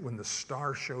the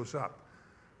star shows up,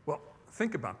 well,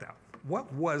 think about that.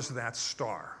 What was that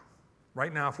star?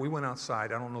 Right now, if we went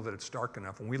outside, I don't know that it's dark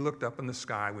enough. When we looked up in the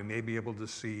sky, we may be able to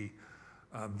see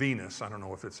Venus. I don't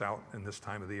know if it's out in this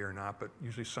time of the year or not, but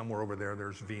usually somewhere over there,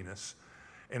 there's Venus.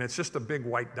 And it's just a big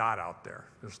white dot out there.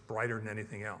 It's brighter than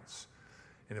anything else.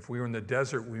 And if we were in the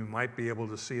desert, we might be able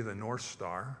to see the North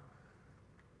Star.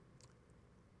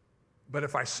 But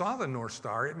if I saw the North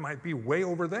Star, it might be way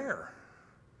over there.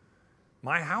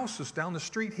 My house is down the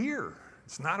street here.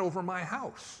 It's not over my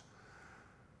house.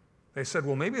 They said,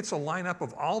 well, maybe it's a lineup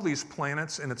of all these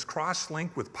planets and it's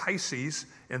cross-linked with Pisces,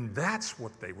 and that's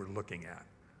what they were looking at.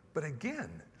 But again,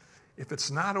 if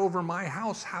it's not over my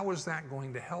house, how is that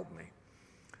going to help me?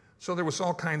 So there was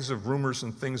all kinds of rumors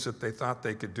and things that they thought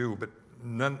they could do, but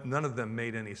none of them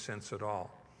made any sense at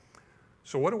all.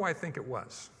 So what do I think it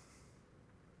was?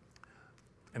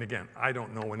 And again, I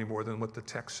don't know any more than what the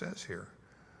text says here.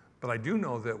 But I do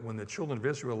know that when the children of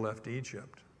Israel left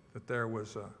Egypt, that there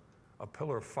was a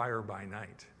pillar of fire by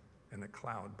night and a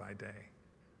cloud by day.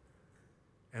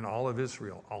 And all of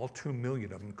Israel, all 2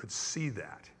 million of them, could see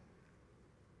that.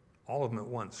 All of them at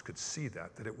once could see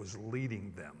that it was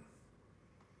leading them.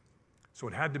 So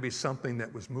it had to be something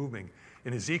that was moving.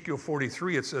 In Ezekiel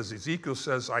 43, Ezekiel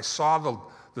says, I saw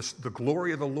the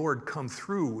glory of the Lord come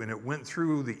through, and it went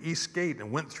through the east gate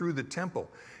and went through the temple.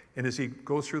 And as he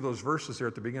goes through those verses there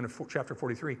at the beginning of chapter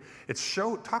 43, it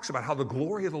talks about how the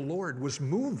glory of the Lord was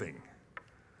moving.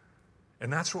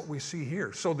 And that's what we see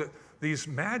here. So these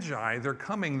magi, they're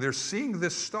coming, they're seeing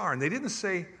this star. And they didn't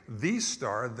say the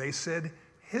star, they said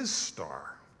his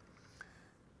star.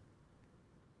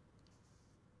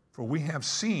 For we have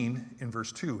seen, in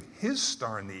verse 2, his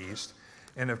star in the east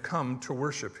and have come to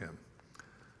worship him.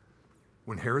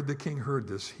 When Herod the king heard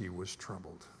this, he was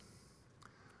troubled.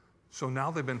 So now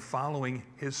they've been following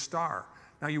his star.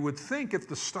 Now you would think if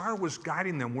the star was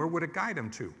guiding them, where would it guide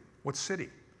them to? What city?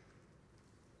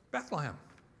 Bethlehem.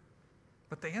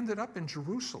 But they ended up in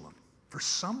Jerusalem. For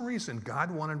some reason, God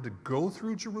wanted to go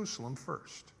through Jerusalem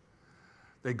first.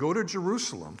 They go to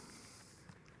Jerusalem.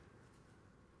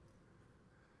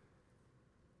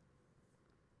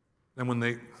 And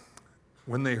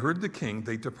when they heard the king,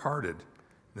 they departed.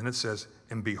 Then it says,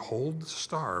 And behold, the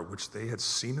star which they had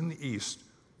seen in the east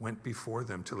went before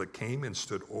them till it came and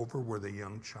stood over where the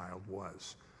young child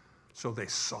was. So they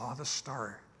saw the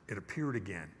star. It appeared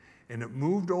again. And it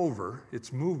moved over.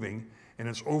 It's moving. And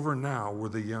it's over now where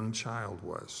the young child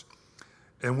was.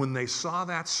 And when they saw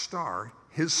that star,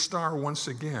 his star once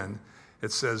again,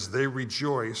 it says they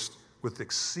rejoiced with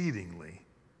exceedingly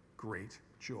great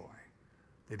joy.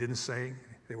 They didn't say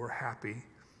they were happy.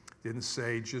 They didn't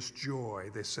say just joy.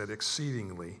 They said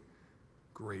exceedingly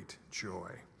great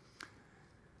joy.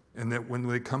 And that when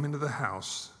they come into the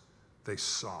house, they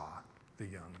saw the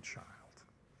young child.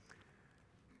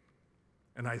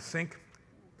 And I think,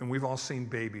 and we've all seen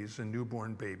babies and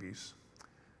newborn babies,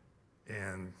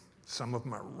 and some of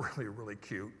them are really, really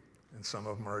cute, and some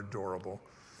of them are adorable.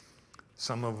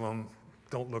 Some of them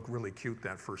don't look really cute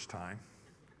that first time.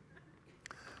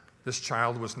 This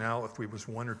child was now, if he was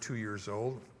 1 or 2 years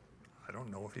old, I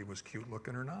don't know if he was cute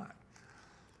looking or not.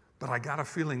 But I got a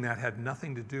feeling that had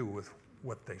nothing to do with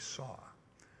what they saw.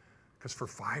 Because for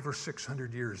 500 or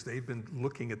 600 years, they've been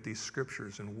looking at these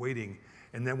scriptures and waiting.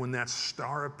 And then when that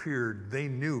star appeared, they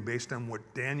knew, based on what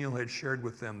Daniel had shared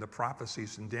with them, the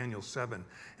prophecies in Daniel 7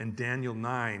 and Daniel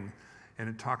 9, and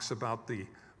it talks about the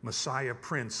Messiah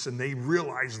Prince, and they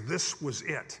realized this was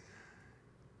it.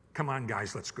 Come on,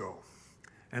 guys, let's go.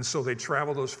 And so they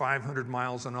travel those 500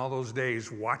 miles and all those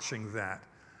days watching that.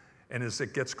 And as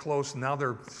it gets close, now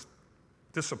they're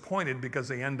disappointed because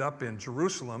they end up in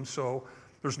Jerusalem, so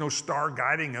there's no star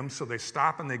guiding them, so they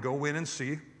stop and they go in and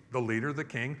see the leader, the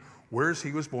king, where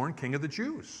he was born, King of the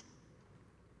Jews.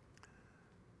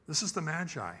 This is the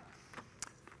Magi.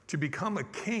 To become a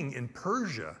king in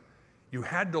Persia, you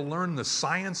had to learn the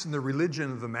science and the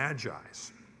religion of the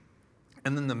Magi's.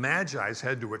 And then the Magi's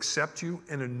had to accept you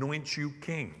and anoint you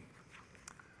king.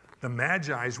 The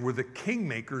Magi's were the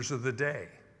kingmakers of the day.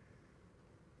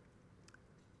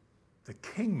 The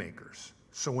kingmakers.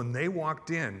 So when they walked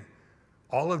in,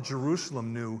 all of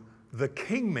Jerusalem knew the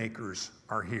kingmakers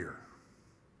are here.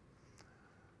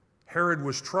 Herod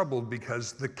was troubled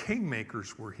because the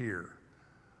kingmakers were here.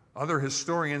 Other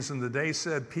historians in the day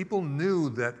said people knew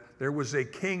that there was a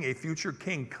king, a future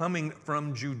king coming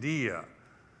from Judea.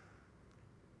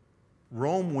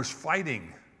 Rome was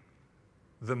fighting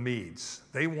the Medes.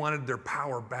 They wanted their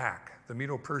power back. The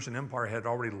Medo-Persian Empire had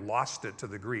already lost it to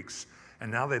the Greeks, and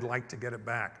now they'd like to get it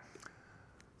back.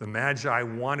 The Magi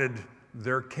wanted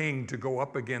their king to go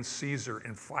up against Caesar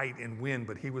and fight and win,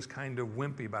 but he was kind of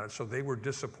wimpy about it, so they were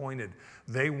disappointed.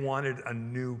 They wanted a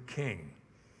new king.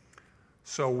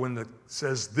 So when it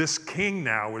says this king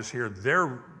now is here,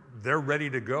 they're ready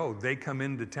to go. They come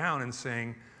into town and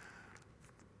saying,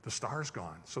 the star's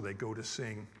gone. So they go to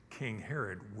sing King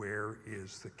Herod, where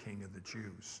is the king of the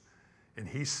Jews? And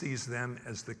he sees them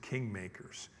as the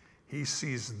kingmakers. He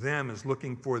sees them as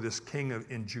looking for this king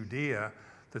in Judea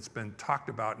that's been talked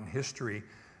about in history.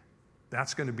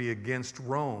 That's going to be against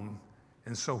Rome.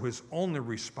 And so his only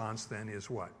response then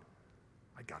is what?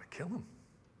 I got to kill him.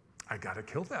 I got to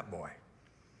kill that boy.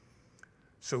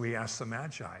 So he asks the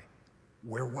Magi,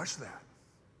 where was that?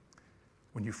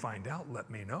 When you find out, let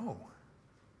me know,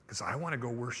 because I want to go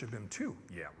worship him too.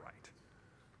 Yeah, right.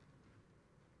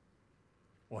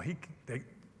 Well,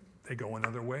 they go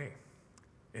another way,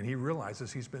 and he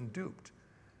realizes he's been duped.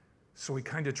 So he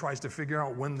kind of tries to figure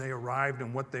out when they arrived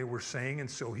and what they were saying, and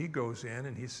so he goes in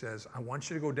and he says, I want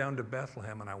you to go down to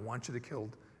Bethlehem, and I want you to kill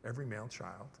every male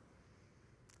child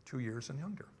 2 years and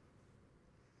younger.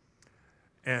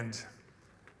 And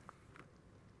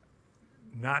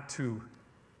not to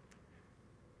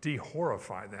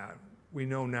de-horrify that, we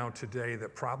know now today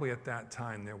that probably at that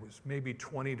time there was maybe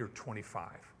 20 to 25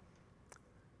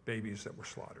 babies that were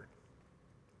slaughtered.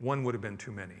 One would have been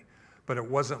too many, but it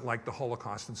wasn't like the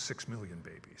Holocaust and 6 million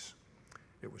babies.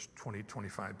 It was 20,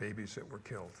 25 babies that were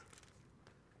killed.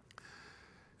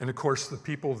 And of course, the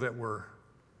people that were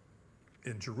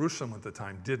in Jerusalem at the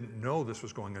time didn't know this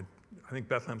was going on. I think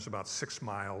Bethlehem's about 6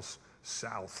 miles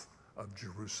south of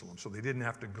Jerusalem, so they didn't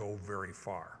have to go very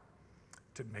far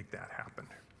to make that happen.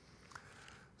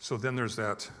 So then there's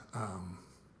that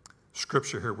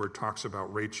scripture here where it talks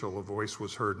about Rachel. A voice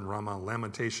was heard in Ramah,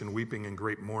 lamentation, weeping, and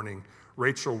great mourning.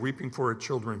 Rachel weeping for her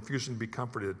children, refusing to be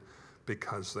comforted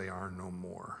because they are no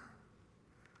more.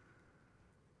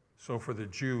 So for the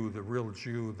Jew, the real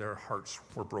Jew, their hearts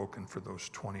were broken for those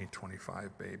 20,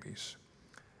 25 babies.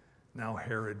 Now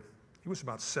Herod, he was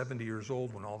about 70 years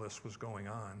old when all this was going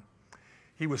on.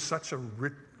 He was such a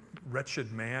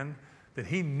wretched man that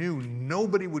he knew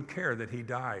nobody would care that he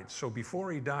died. So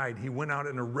before he died, he went out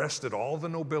and arrested all the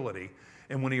nobility.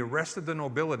 And when he arrested the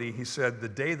nobility, he said, the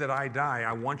day that I die,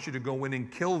 I want you to go in and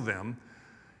kill them.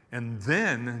 And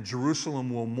then Jerusalem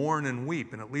will mourn and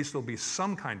weep, and at least there'll be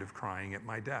some kind of crying at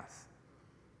my death.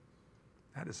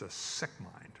 That is a sick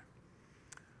mind.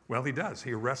 Well, he does.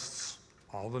 He arrests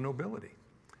all the nobility.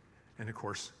 And of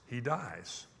course, he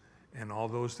dies. And all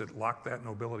those that locked that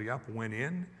nobility up went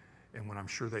in, and when I'm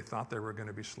sure they thought they were going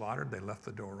to be slaughtered, they left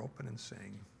the door open and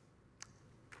saying,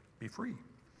 be free.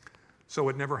 So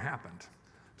it never happened.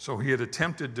 So he had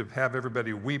attempted to have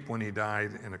everybody weep when he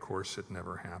died, and of course it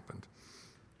never happened.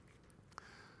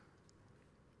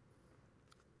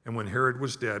 And when Herod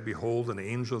was dead, behold, an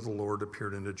angel of the Lord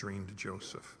appeared in a dream to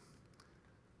Joseph.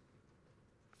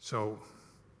 So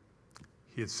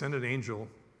he had sent an angel,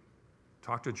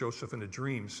 talked to Joseph in a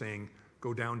dream, saying,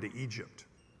 go down to Egypt.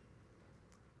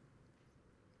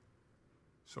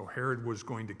 So Herod was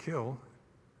going to kill.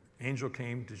 Angel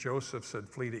came to Joseph, said,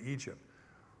 flee to Egypt.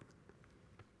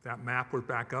 That map was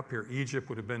back up here. Egypt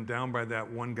would have been down by that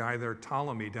one guy there,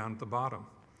 Ptolemy, down at the bottom.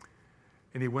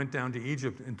 And he went down to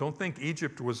Egypt. And don't think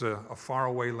Egypt was a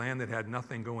faraway land that had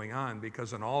nothing going on,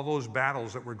 because in all those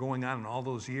battles that were going on in all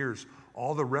those years,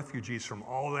 all the refugees from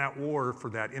all that war for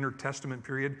that intertestament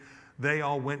period, they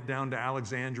all went down to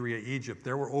Alexandria, Egypt.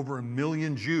 There were over 1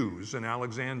 million Jews in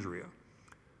Alexandria.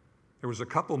 There was a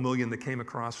couple million that came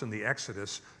across in the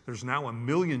Exodus. There's now 1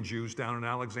 million Jews down in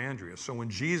Alexandria. So when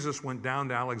Jesus went down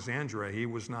to Alexandria, he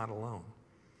was not alone.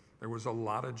 There was a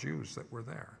lot of Jews that were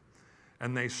there.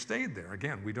 And they stayed there.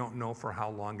 Again, we don't know for how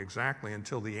long exactly,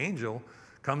 until the angel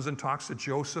comes and talks to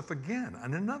Joseph again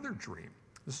on another dream.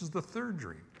 This is the third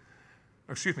dream.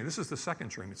 Excuse me, this is the second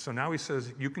dream. So now he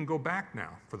says, you can go back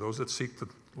now, for those that seek the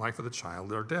life of the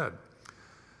child are dead.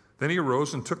 Then he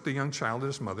arose and took the young child and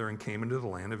his mother and came into the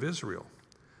land of Israel.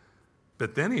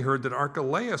 But then he heard that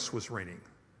Archelaus was reigning.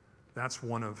 That's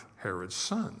one of Herod's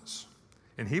sons.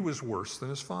 And he was worse than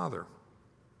his father.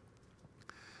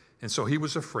 And so he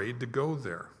was afraid to go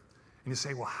there. And you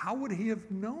say, well, how would he have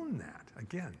known that?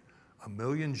 Again, 1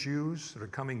 million Jews that are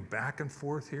coming back and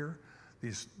forth here,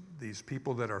 these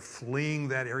people that are fleeing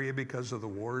that area because of the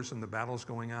wars and the battles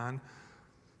going on.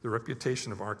 The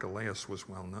reputation of Archelaus was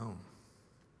well known.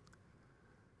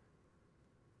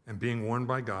 And being warned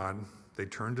by God, they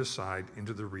turned aside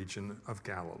into the region of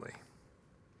Galilee,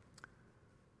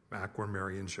 back where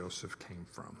Mary and Joseph came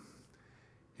from.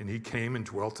 And he came and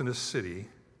dwelt in a city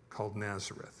called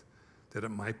Nazareth, that it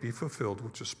might be fulfilled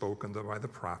which is spoken by the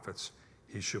prophets,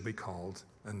 he shall be called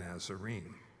a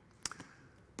Nazarene.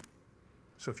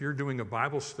 So if you're doing a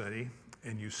Bible study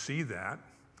and you see that,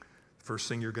 the first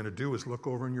thing you're going to do is look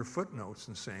over in your footnotes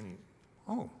and saying,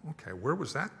 oh, okay, where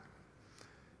was that?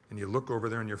 And you look over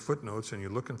there in your footnotes and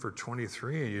you're looking for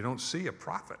 23 and you don't see a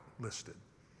prophet listed.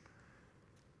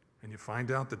 And you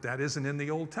find out that that isn't in the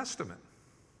Old Testament.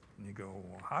 And you go,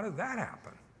 well, how did that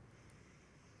happen?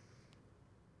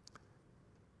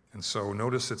 And so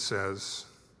notice it says,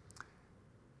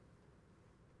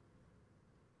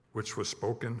 which was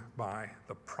spoken by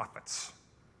the prophets,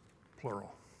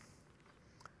 plural.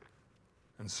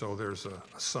 And so there's a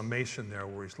summation there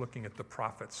where he's looking at the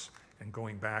prophets and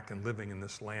going back and living in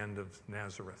this land of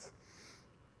Nazareth.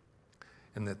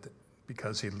 And that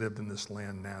because he lived in this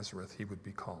land, Nazareth, he would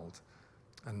be called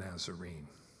a Nazarene.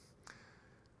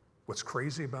 What's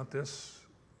crazy about this,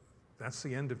 that's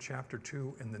the end of chapter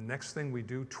 2, and the next thing we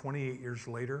do 28 years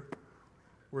later,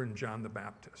 we're in John the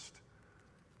Baptist.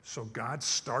 So God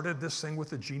started this thing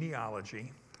with a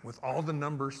genealogy, with all the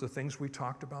numbers, the things we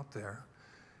talked about there.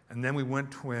 And then we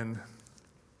went when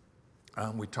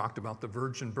we talked about the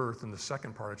virgin birth in the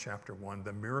second part of chapter 1,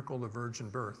 the miracle of the virgin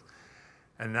birth.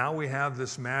 And now we have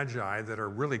this magi that are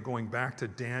really going back to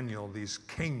Daniel, these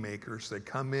kingmakers. They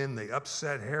come in, they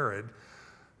upset Herod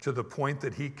to the point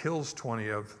that he kills 20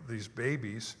 of these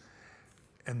babies,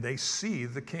 and they see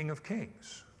the King of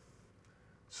Kings.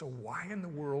 So why in the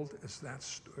world is that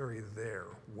story there?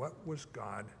 What was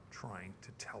God trying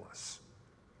to tell us?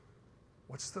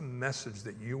 What's the message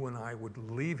that you and I would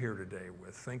leave here today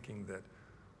with, thinking that,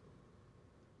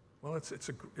 well, it's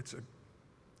a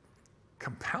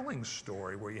compelling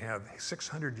story where you have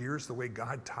 600 years, the way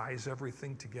God ties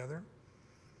everything together.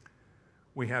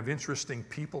 We have interesting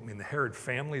people. I mean, the Herod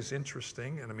family is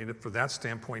interesting. And I mean, from that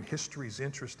standpoint, history is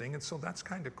interesting. And so that's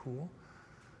kind of cool.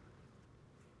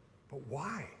 But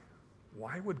why?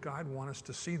 Why would God want us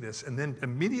to see this? And then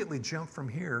immediately jump from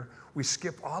here, we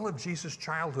skip all of Jesus'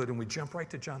 childhood and we jump right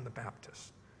to John the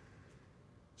Baptist.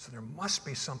 So there must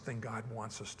be something God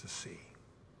wants us to see.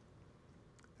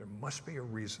 There must be a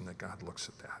reason that God looks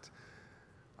at that.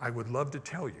 I would love to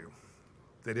tell you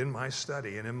that in my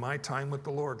study and in my time with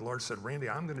the Lord said, Randy,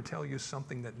 I'm going to tell you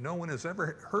something that no one has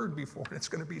ever heard before, and it's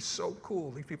going to be so cool.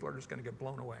 These people are just going to get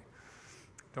blown away.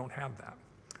 Don't have that.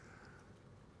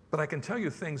 But I can tell you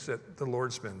things that the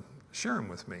Lord's been sharing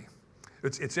with me.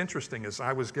 It's interesting, as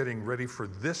I was getting ready for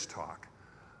this talk,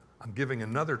 I'm giving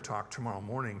another talk tomorrow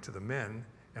morning to the men,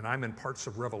 and I'm in parts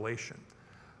of Revelation.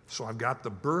 So I've got the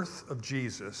birth of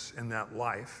Jesus in that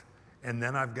life, and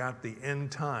then I've got the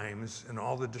end times and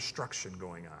all the destruction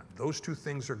going on. Those two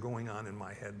things are going on in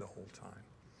my head the whole time.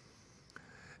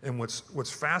 And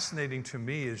what's fascinating to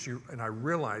me is and I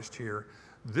realized here,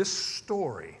 this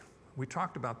story, we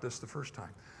talked about this the first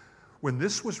time. When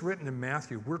this was written in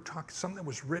Matthew, we're talking something that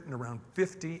was written around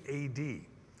 50 AD.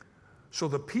 So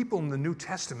the people in the New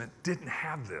Testament didn't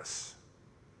have this.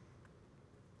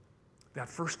 That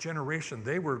first generation,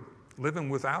 they were living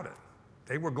without it.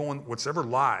 They were going whatever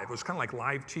live. It was kind of like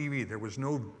live TV. There was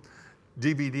no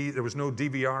DVD, there was no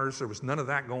DVRs, there was none of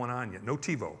that going on yet, no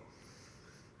TiVo.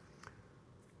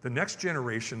 The next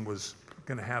generation was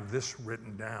going to have this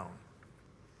written down.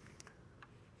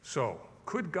 So,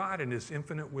 could God in his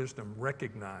infinite wisdom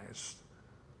recognize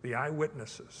the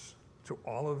eyewitnesses to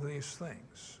all of these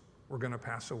things were going to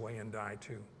pass away and die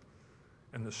too?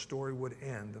 And the story would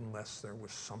end unless there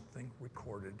was something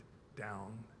recorded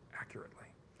down accurately.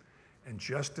 And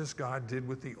just as God did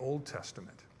with the Old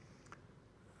Testament,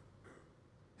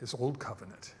 his old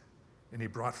covenant, and he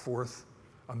brought forth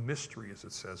a mystery, as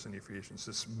it says in Ephesians,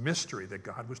 this mystery that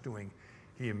God was doing,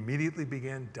 he immediately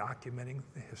began documenting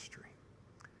the history,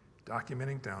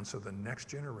 documenting down so the next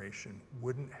generation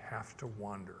wouldn't have to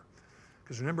wander.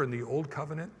 Because remember, in the Old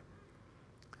Covenant,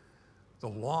 the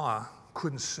law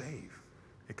couldn't save.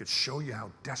 It could show you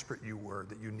how desperate you were,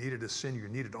 that you needed a sin, you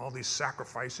needed all these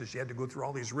sacrifices, you had to go through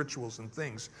all these rituals and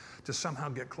things to somehow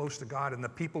get close to God, and the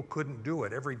people couldn't do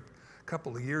it. Every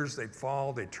couple of years they'd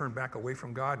fall, they'd turn back away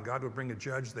from God, and God would bring a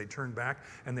judge, they'd turn back,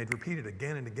 and they'd repeat it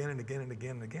again and again and again and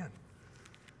again and again.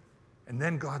 And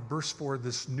then God bursts forth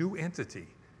this new entity,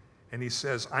 and he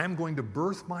says, I am going to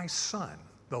birth my son.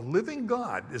 The living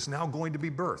God is now going to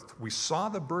be birthed. We saw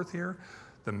the birth here.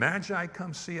 The Magi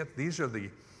come see it. These are the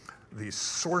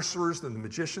sorcerers and the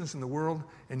magicians in the world,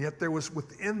 and yet there was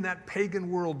within that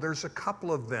pagan world, there's a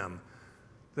couple of them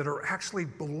that are actually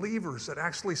believers, that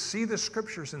actually see the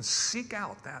scriptures and seek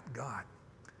out that God.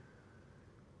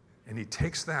 And he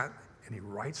takes that and he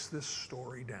writes this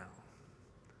story down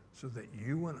so that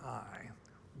you and I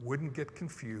wouldn't get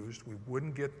confused, we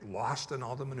wouldn't get lost in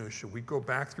all the minutiae. We go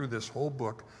back through this whole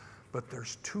book, but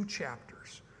there's 2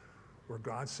 chapters where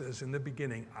God says, in the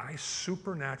beginning, I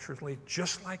supernaturally,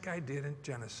 just like I did in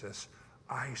Genesis,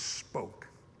 I spoke.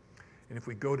 And if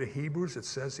we go to Hebrews, it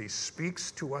says he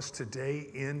speaks to us today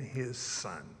in his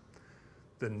Son.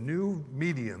 The new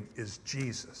medium is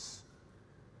Jesus.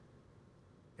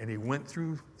 And he went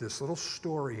through this little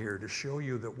story here to show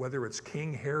you that whether it's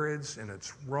King Herod's and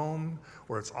it's Rome,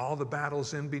 or it's all the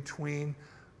battles in between,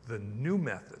 the new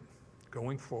method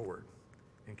going forward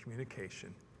in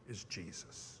communication is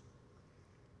Jesus.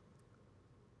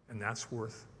 And that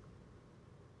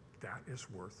is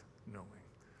worth knowing.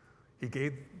 He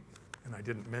gave, and I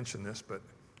didn't mention this, but,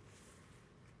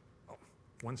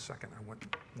 1 second,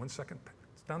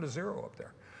 it's down to 0 up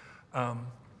there.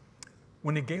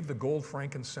 When he gave the gold,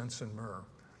 frankincense, and myrrh,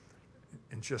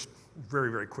 and just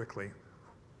very, very quickly,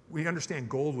 we understand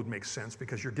gold would make sense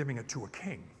because you're giving it to a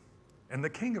king. And the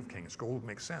King of Kings, gold would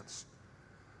make sense.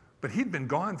 But he'd been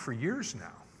gone for years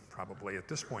now, probably at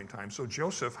this point in time. So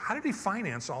Joseph, how did he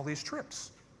finance all these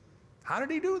trips? How did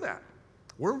he do that?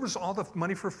 Where was all the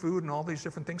money for food and all these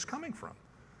different things coming from?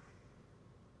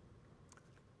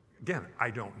 Again,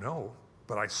 I don't know,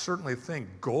 but I certainly think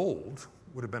gold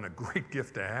would have been a great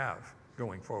gift to have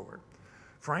going forward.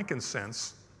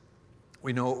 Frankincense,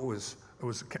 we know it was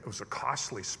a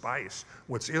costly spice.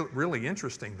 What's really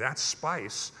interesting, that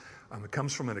spice, it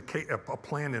comes from a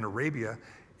plant in Arabia,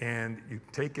 and you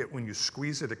take it, when you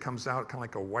squeeze it, it comes out kind of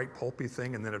like a white pulpy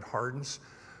thing, and then it hardens.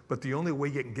 But the only way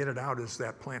you can get it out is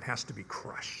that plant has to be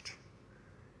crushed.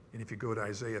 And if you go to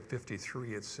Isaiah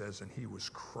 53, it says, and he was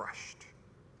crushed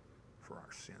for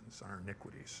our sins, our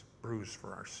iniquities, bruised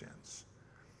for our sins.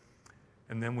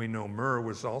 And then we know myrrh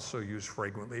was also used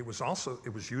frequently. It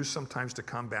was used sometimes to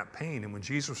combat pain. And when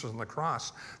Jesus was on the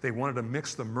cross, they wanted to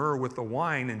mix the myrrh with the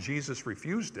wine, and Jesus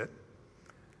refused it.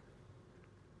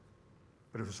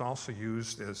 But it was also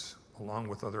used along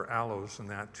with other aloes and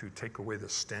that, to take away the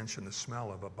stench and the smell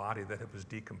of a body that it was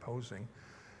decomposing.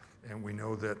 And we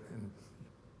know that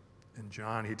in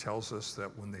John, he tells us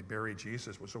that when they buried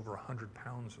Jesus, it was over 100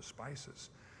 pounds of spices.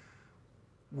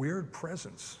 Weird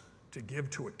presents to give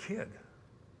to a kid.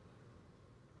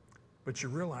 But you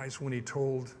realize when he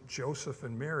told Joseph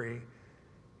and Mary,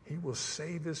 he will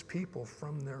save his people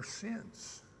from their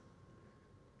sins.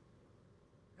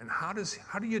 And how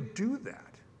do you do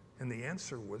that? And the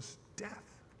answer was death.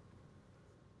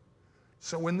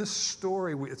 So in this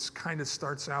story, it kind of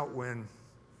starts out when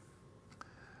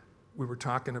we were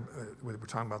talking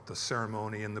about the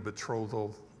ceremony and the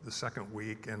betrothal the second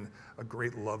week, and a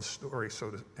great love story.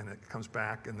 And it comes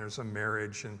back, and there's a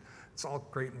marriage, and it's all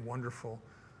great and wonderful.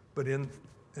 But in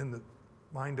the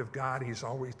mind of God, He's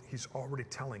already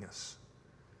telling us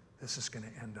this is going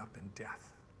to end up in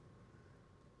death,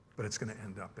 but it's going to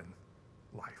end up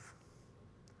in life.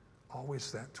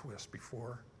 Always that twist: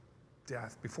 before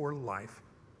death, before life,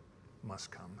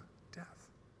 must come death.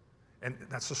 And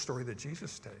that's the story that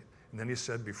Jesus told. And then He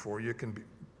said, before you can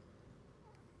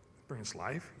experience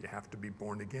life, you have to be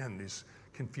born again. These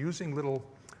confusing little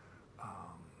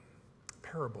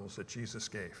parables that Jesus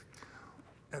gave.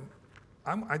 And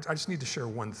I just need to share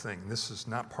one thing. This is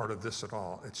not part of this at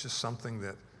all. It's just something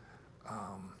that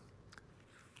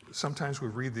sometimes we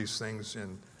read these things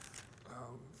and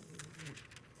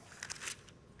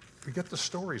we get the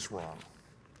stories wrong.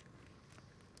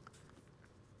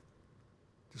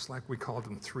 Just like we called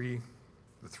them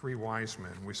the three wise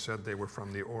men. We said they were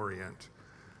from the Orient.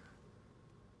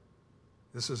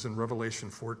 This is in Revelation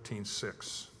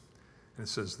 14:6. And it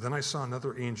says, "Then I saw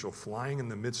another angel flying in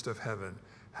the midst of heaven,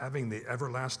 having the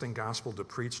everlasting gospel to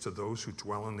preach to those who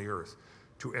dwell on the earth,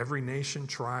 to every nation,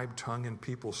 tribe, tongue, and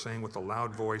people, saying with a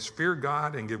loud voice, 'Fear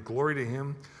God and give glory to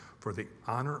Him, for the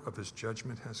honor of His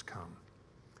judgment has come.'"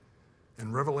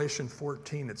 In Revelation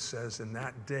 14, it says, in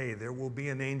that day there will be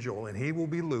an angel, and he will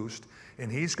be loosed,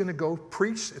 and he's going to go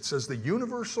preach, it says, the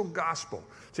universal gospel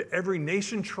to every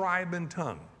nation, tribe, and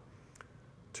tongue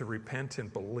to repent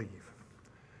and believe.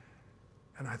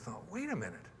 And I thought, wait a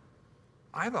minute.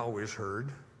 I've always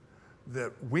heard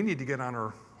that we need to get on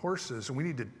our horses and we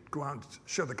need to go out and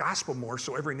share the gospel more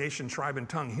so every nation, tribe, and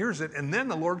tongue hears it, and then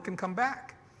the Lord can come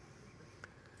back.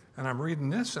 And I'm reading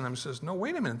this, and I'm says, no,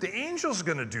 wait a minute. The angel's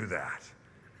going to do that.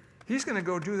 He's going to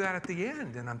go do that at the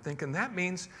end. And I'm thinking that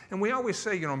means, and we always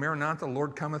say, Maranatha, the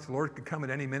Lord cometh, the Lord could come at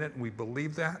any minute, and we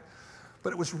believe that.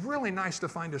 But it was really nice to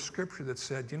find a scripture that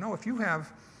said, if you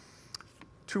have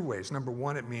two ways. Number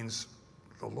one, it means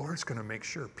the Lord's going to make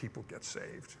sure people get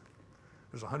saved.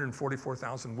 There's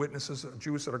 144,000 witnesses,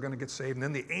 Jews that are going to get saved, and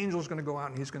then the angel's going to go out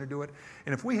and he's going to do it.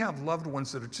 And if we have loved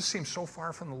ones that just seem so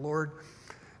far from the Lord,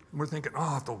 and we're thinking,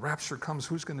 if the rapture comes,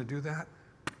 who's going to do that?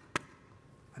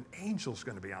 An angel's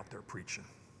going to be out there preaching.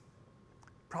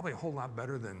 Probably a whole lot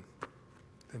better than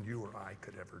you or I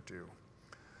could ever do.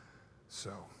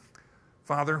 So,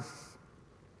 Father,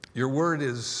 your word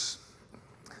it's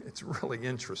really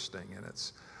interesting, and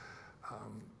it's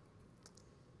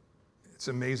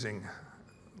amazing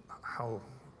how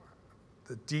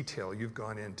the detail you've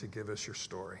gone in to give us your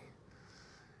story.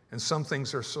 And some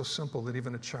things are so simple that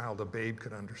even a babe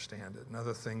could understand it. And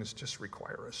other things just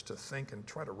require us to think and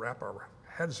try to wrap our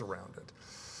heads around it.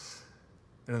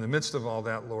 And in the midst of all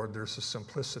that, Lord, there's a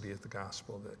simplicity of the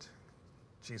gospel that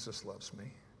Jesus loves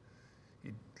me.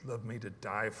 He loved me to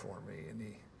die for me. And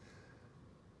he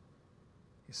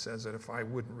says that if I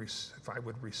would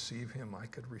receive him, I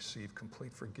could receive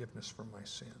complete forgiveness for my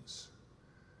sins.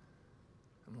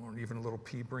 And Lord, even a little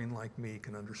pea-brain like me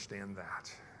can understand that.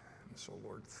 And so,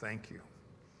 Lord, thank you.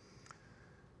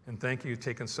 And thank you you've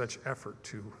taken such effort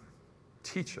to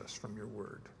teach us from your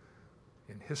word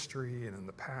in history and in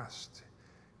the past,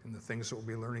 and the things that we'll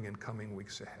be learning in coming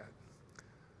weeks ahead.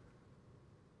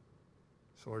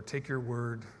 So, Lord, take your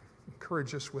word,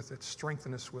 encourage us with it,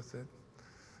 strengthen us with it,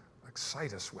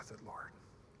 excite us with it, Lord,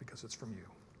 because it's from you.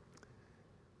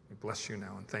 We bless you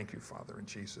now and thank you, Father, in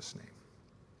Jesus' name.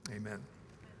 Amen.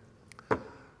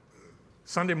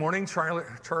 Sunday morning,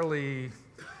 Charlie,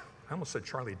 I almost said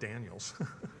Charlie Daniels.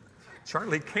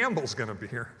 Charlie Campbell's going to be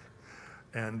here.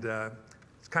 And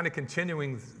it's kind of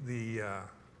continuing the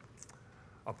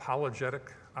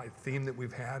apologetic theme that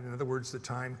we've had. In other words, the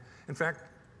time. In fact,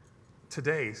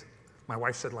 today, my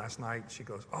wife said last night, she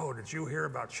goes, did you hear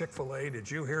about Chick-fil-A?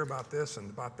 Did you hear about this and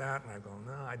about that? And I go,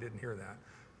 no, I didn't hear that.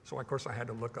 So, of course, I had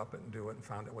to look up it and do it and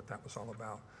found out what that was all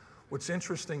about. What's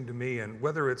interesting to me, and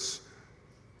whether it's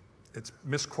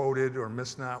misquoted or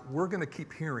not, we're going to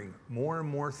keep hearing more and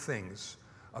more things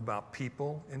about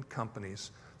people and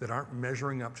companies that aren't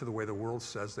measuring up to the way the world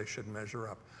says they should measure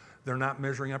up. They're not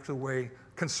measuring up to the way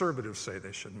conservatives say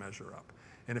they should measure up.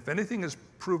 And if anything is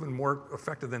proven more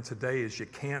effective than today is you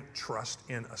can't trust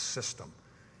in a system.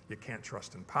 You can't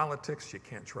trust in politics. You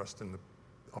can't trust in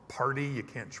a party. You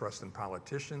can't trust in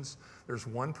politicians. There's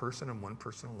one person and one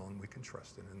person alone we can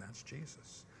trust in, and that's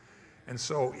Jesus. And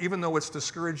so even though it's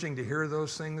discouraging to hear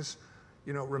those things,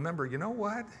 remember, you know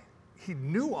what? He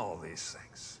knew all these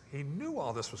things. He knew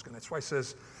all this was going to. That's why he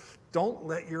says, Don't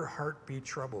let your heart be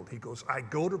troubled. He goes, I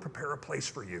go to prepare a place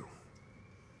for you.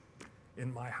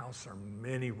 In my house are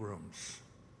many rooms.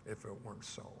 If it weren't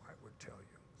so, I would tell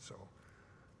you. So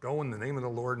go in the name of the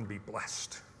Lord and be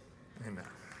blessed. Amen.